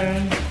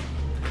bun,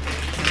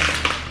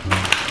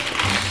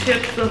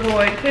 Chips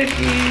Ahoy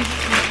cookies,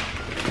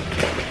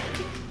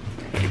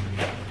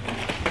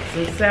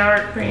 some sour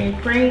cream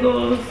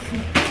Pringles,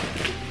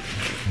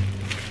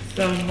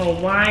 some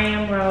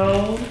Hawaiian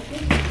rolls,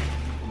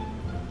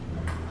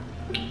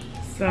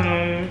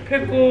 some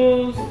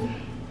pickles,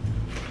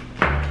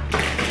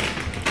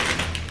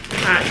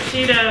 hot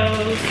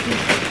Cheetos,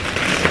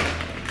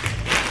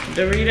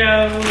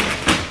 Doritos,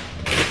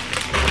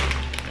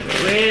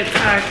 red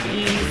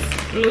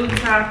Takis, blue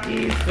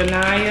Takis,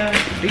 Vanilla.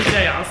 BJ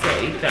also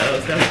eat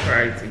those. That's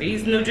crazy.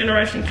 These new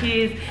generation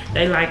kids,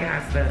 they like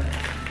hot stuff.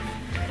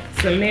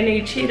 Some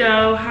mini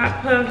Cheeto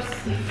hot puffs,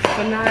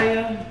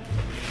 Vanilla,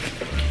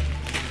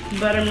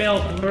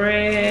 buttermilk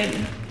bread,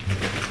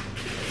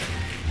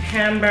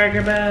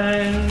 hamburger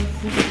buns,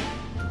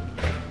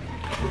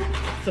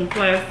 some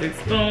plastic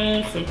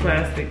spoons, some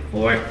plastic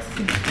forks,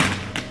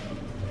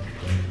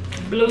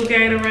 blue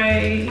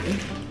Gatorade,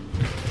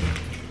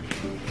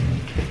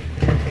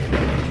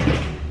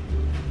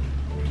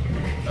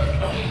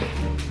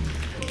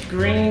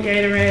 green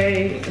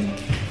Gatorade,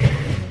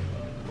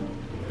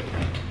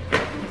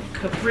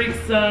 Capri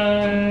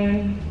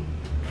Sun,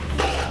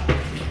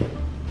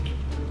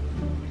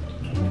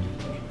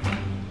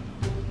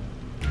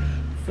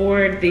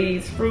 for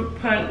these fruit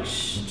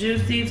punch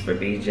juices for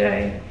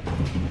BJ,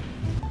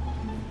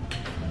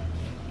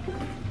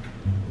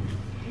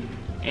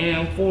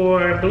 and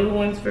 4 blue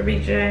ones for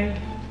BJ.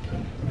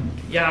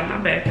 Y'all, my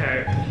back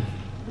hurt.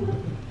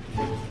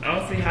 I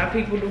don't see how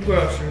people do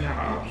grocery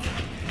hauls.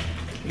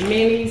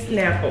 Mini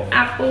Snapple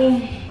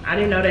Apple. I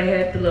didn't know they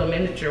had the little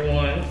miniature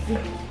ones.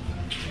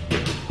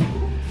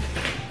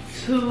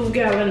 2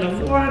 gallon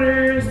of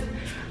waters.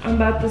 I'm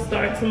about to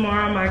start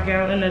tomorrow my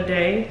gallon a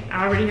day.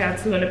 I already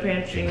have 2 in the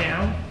pantry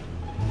now.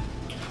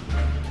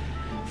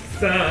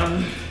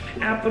 Some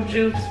apple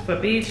juice for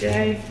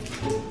BJ.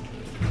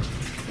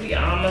 We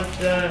almost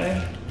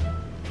done.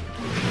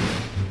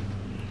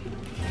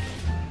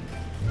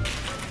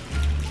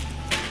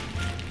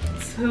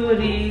 Two of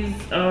these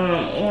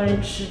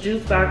orange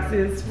juice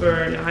boxes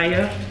for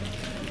Naya.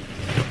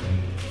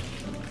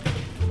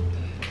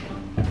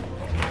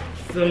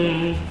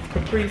 Some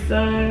Capri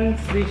Suns.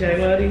 BJ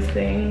love these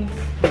things.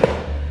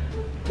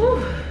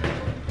 Whew.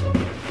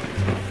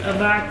 a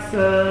box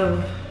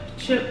of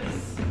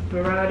chips,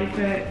 variety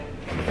pack,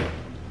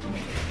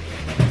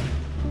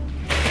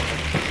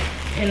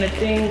 and a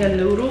thing of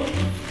noodles,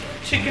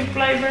 chicken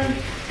flavor.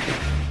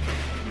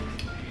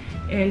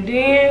 And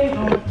then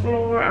on the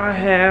floor I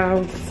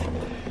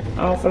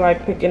don't feel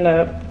like picking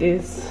up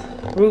this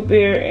root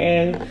beer,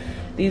 and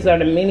these are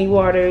the mini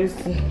waters.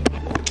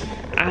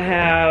 I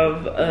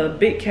have a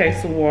big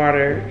case of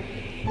water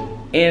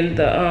in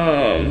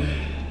the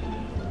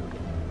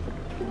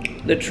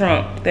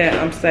trunk that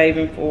I'm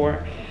saving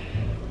for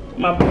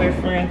my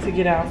boyfriend to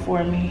get out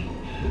for me.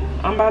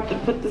 I'm about to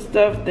put the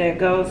stuff that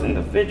goes in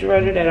the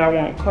refrigerator that I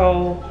want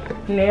cold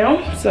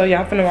now. So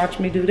y'all finna watch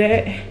me do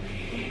that.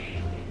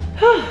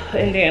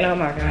 And then, oh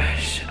my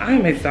gosh,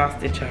 I'm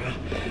exhausted, y'all.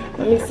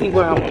 Let me see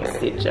where I wanna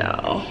sit,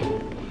 y'all.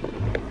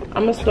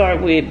 I'm gonna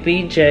start with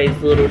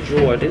BJ's little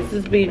drawer. This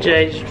is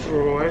BJ's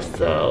drawer,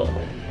 so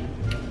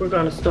we're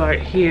gonna start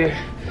here.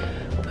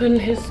 Putting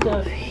his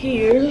stuff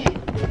here.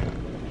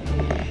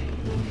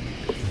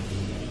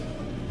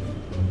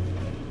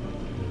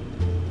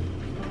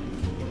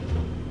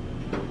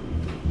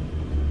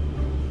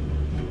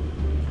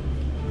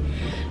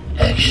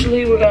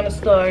 Actually, we're gonna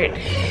start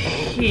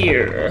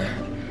here.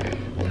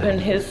 Putting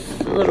his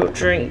little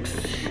drinks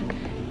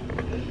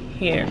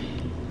here.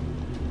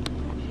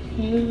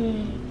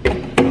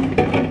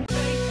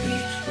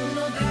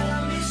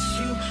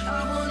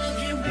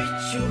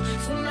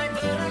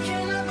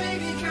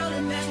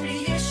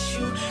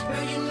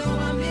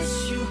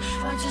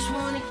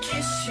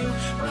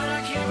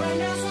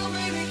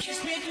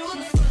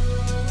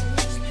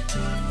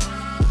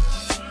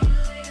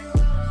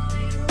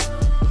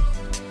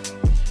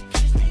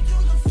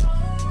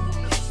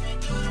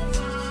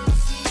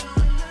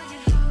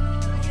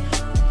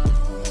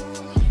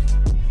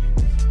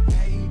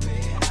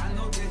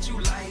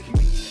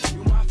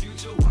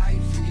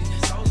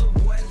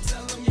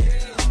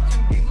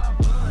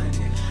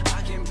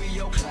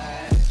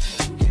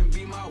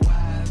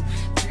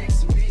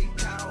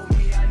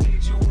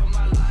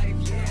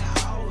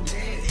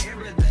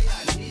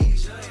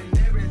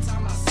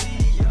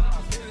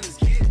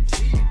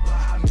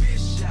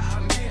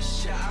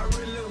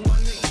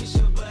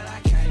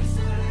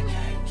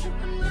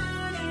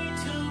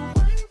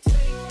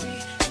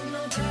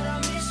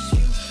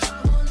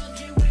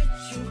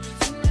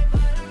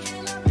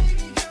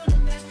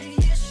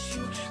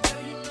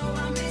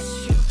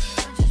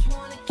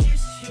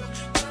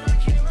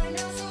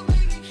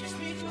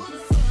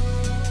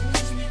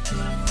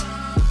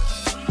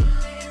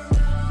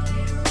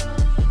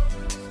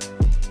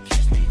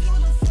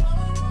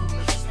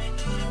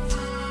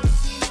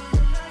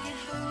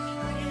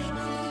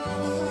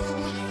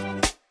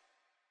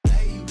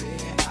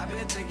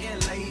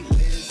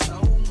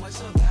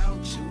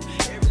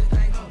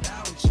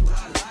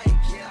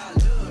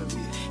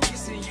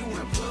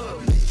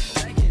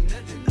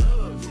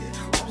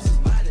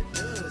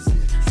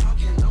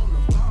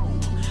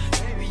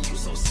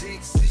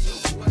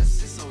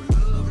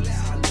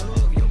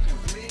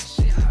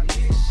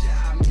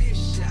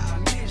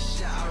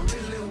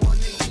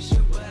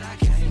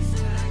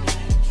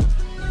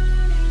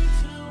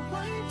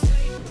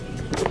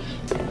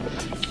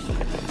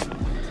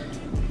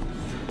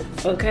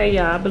 Okay,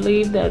 y'all, I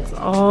believe that's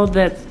all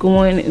that's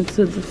going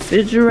into the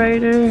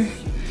refrigerator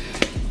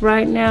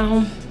right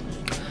now.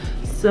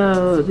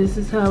 So this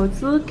is how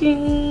it's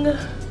looking.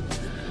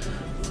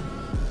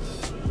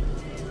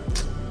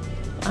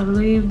 I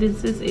believe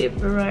this is it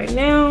for right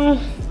now.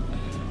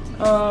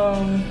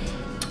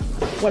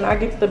 When I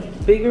get the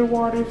bigger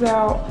waters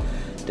out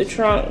the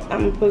trunk,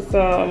 I'm gonna put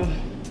some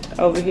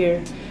over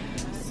here.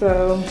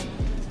 So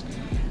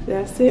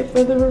that's it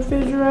for the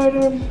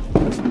refrigerator.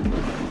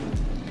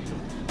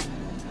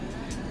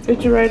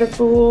 Refrigerator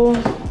full,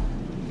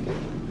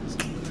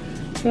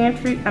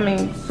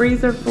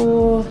 freezer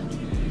full,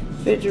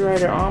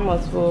 refrigerator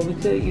almost full. We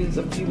could use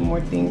a few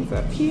more things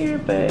up here,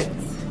 but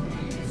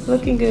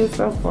looking good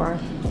so far.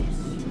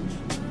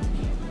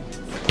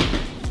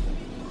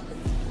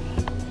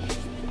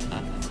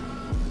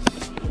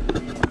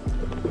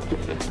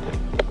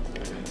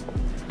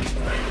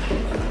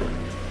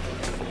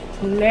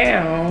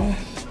 Now,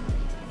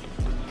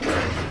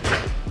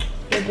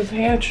 in the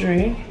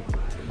pantry,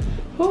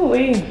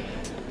 ooh-wee.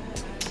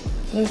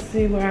 Let's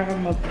see where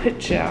I'm gonna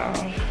put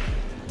y'all.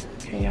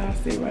 Can y'all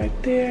see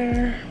right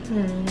there?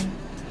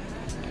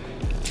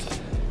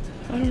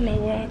 I don't know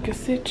where I can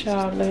sit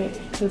y'all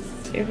at, because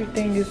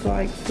everything is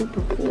like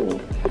super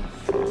full.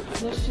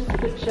 Let's just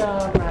put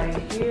y'all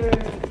right here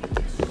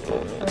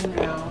for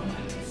now.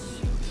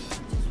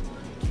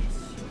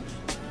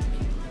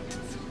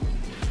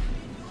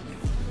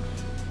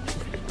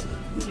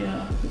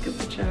 Yeah, we can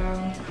put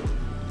y'all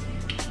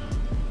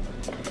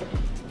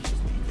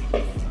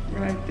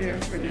right there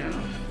for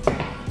now.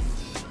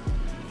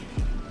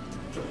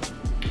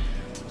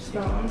 So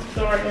I'm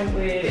starting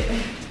with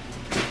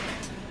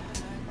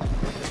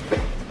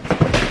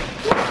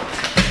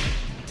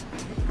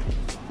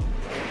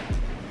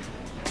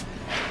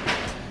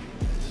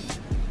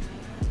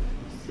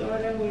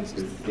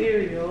the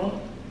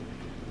cereal.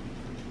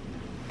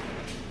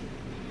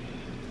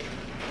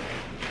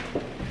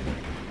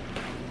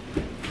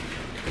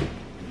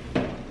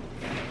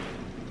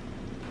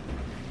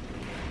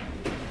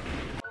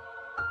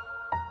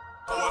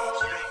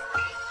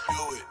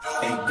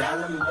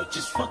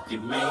 fuck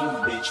your main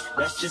bitch.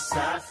 That's just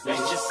how I feel.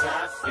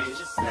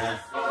 Nah,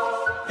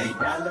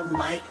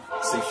 $8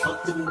 say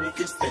fuck them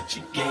niggas that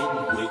you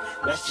getting with.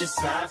 That's just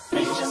how I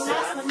feel.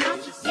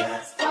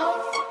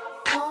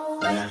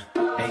 Nah,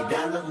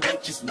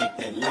 $8 just make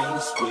that lane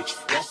switch.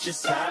 That's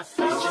just how I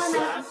feel.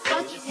 Nah,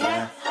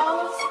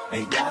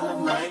 $8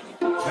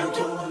 turn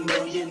to $1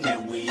 million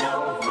and we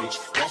all rich.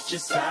 That's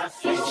just how I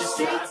feel.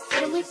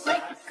 When we break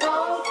the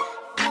code,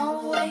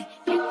 no way.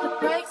 Hit the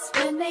brakes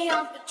when they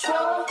on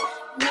patrol.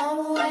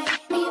 No way.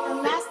 Be the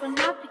last one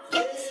out to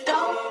get the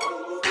stove.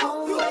 No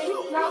way.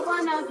 Not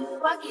one of you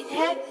fucking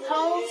head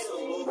hoes.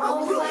 No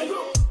way.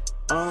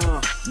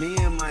 Me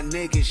and my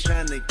niggas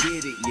tryna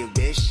get it, you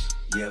bitch.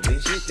 Yeah,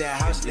 bitch. Hit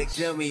that house, they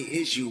tell me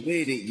is you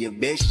with it, you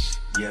bitch.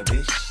 Yeah,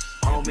 bitch.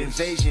 Home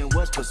invasion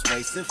was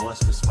persuasive.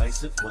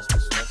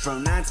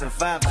 From 9 to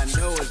 5, I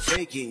know it's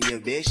vacant, you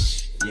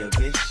bitch. Yeah,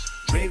 bitch.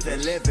 Dream the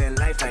living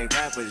life like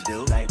rappers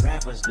do.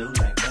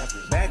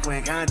 Back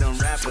when condom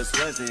rappers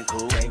wasn't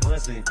cool. They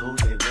wasn't.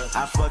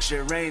 I fucked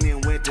Shireen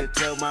and went to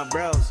tell my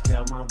bros.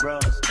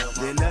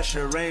 Then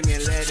Usher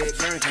Raymond let it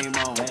burn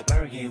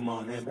came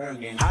on.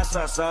 Hot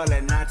sauce all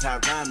at night,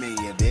 top rhyming,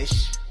 yeah,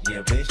 bitch.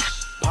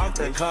 Park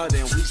the car,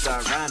 then we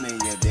start rhyming,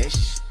 yeah,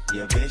 bitch.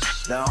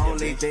 The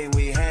only thing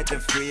we had to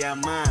free our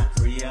mind.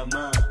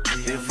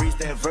 Then freeze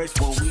that verse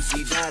when we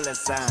see dollar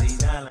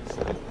signs.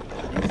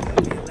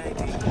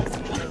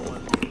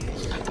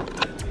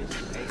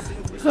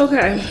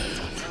 Okay,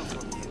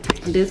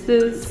 this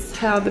is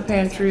how the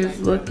pantry is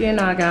looking.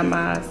 I got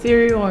my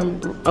cereal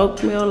and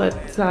oatmeal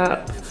at the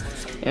top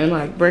and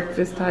like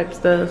breakfast type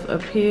stuff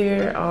up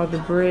here. All the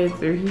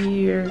breads are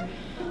here.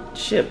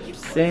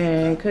 Chips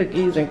and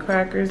cookies and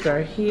crackers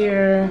are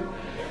here.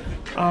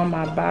 All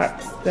my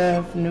box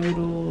stuff,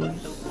 noodles,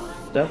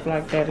 stuff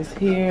like that is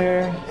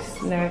here.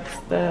 Snack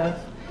stuff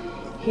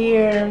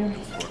here.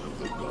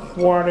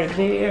 Water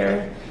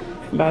there.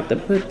 About to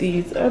put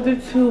these other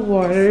 2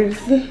 waters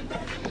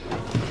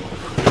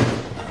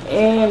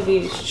and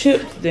these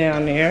chips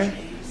down there.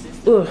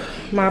 Ugh,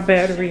 my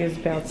battery is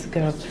about to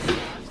go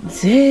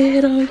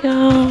dead on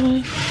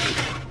y'all.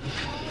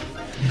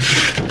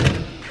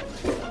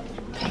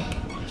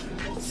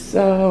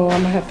 So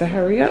I'm gonna have to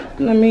hurry up.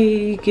 Let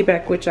me get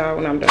back with y'all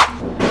when I'm done.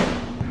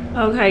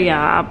 Okay, y'all,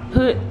 I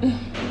put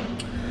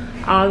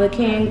all the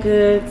canned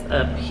goods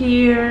up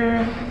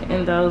here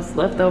and those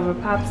leftover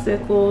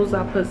popsicles.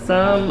 I put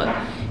some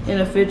in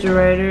the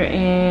refrigerator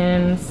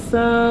and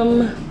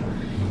some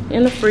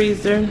in the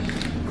freezer.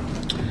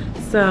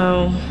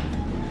 So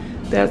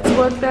that's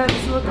what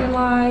that's looking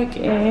like,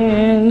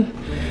 and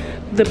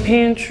the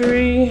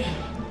pantry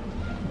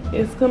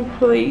is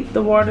complete.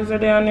 The waters are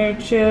down there,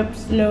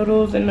 chips,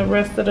 noodles, and the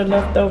rest of the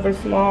leftover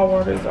small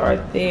waters are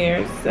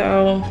there.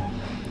 So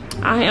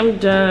I am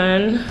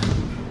done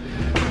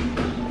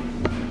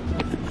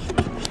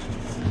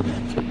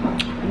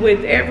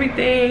with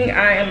everything.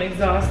 I am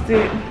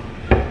exhausted.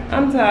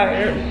 I'm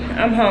tired.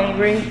 I'm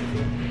hungry.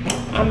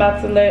 I'm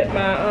about to let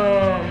my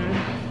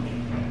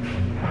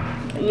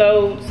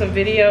load some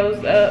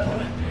videos up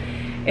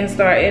and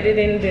start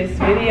editing this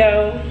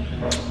video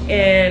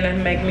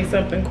and make me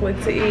something quick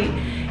to eat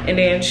and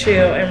then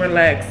chill and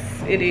relax.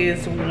 It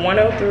is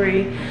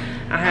 1:03.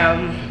 I have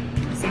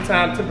some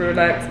time to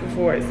relax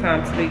before it's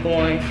time to be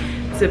going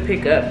to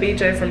pick up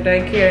BJ from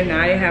daycare. Now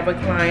I have a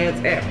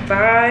client at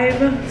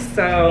 5.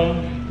 So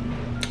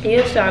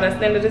yes, y'all, that's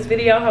the end of this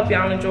video. Hope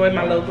y'all enjoyed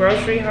my little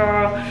grocery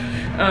haul.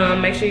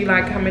 Make sure you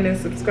like, comment, and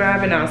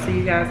subscribe, and I'll see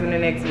you guys in the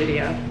next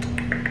video.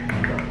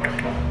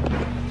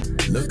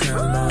 Look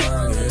how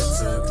long it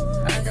took.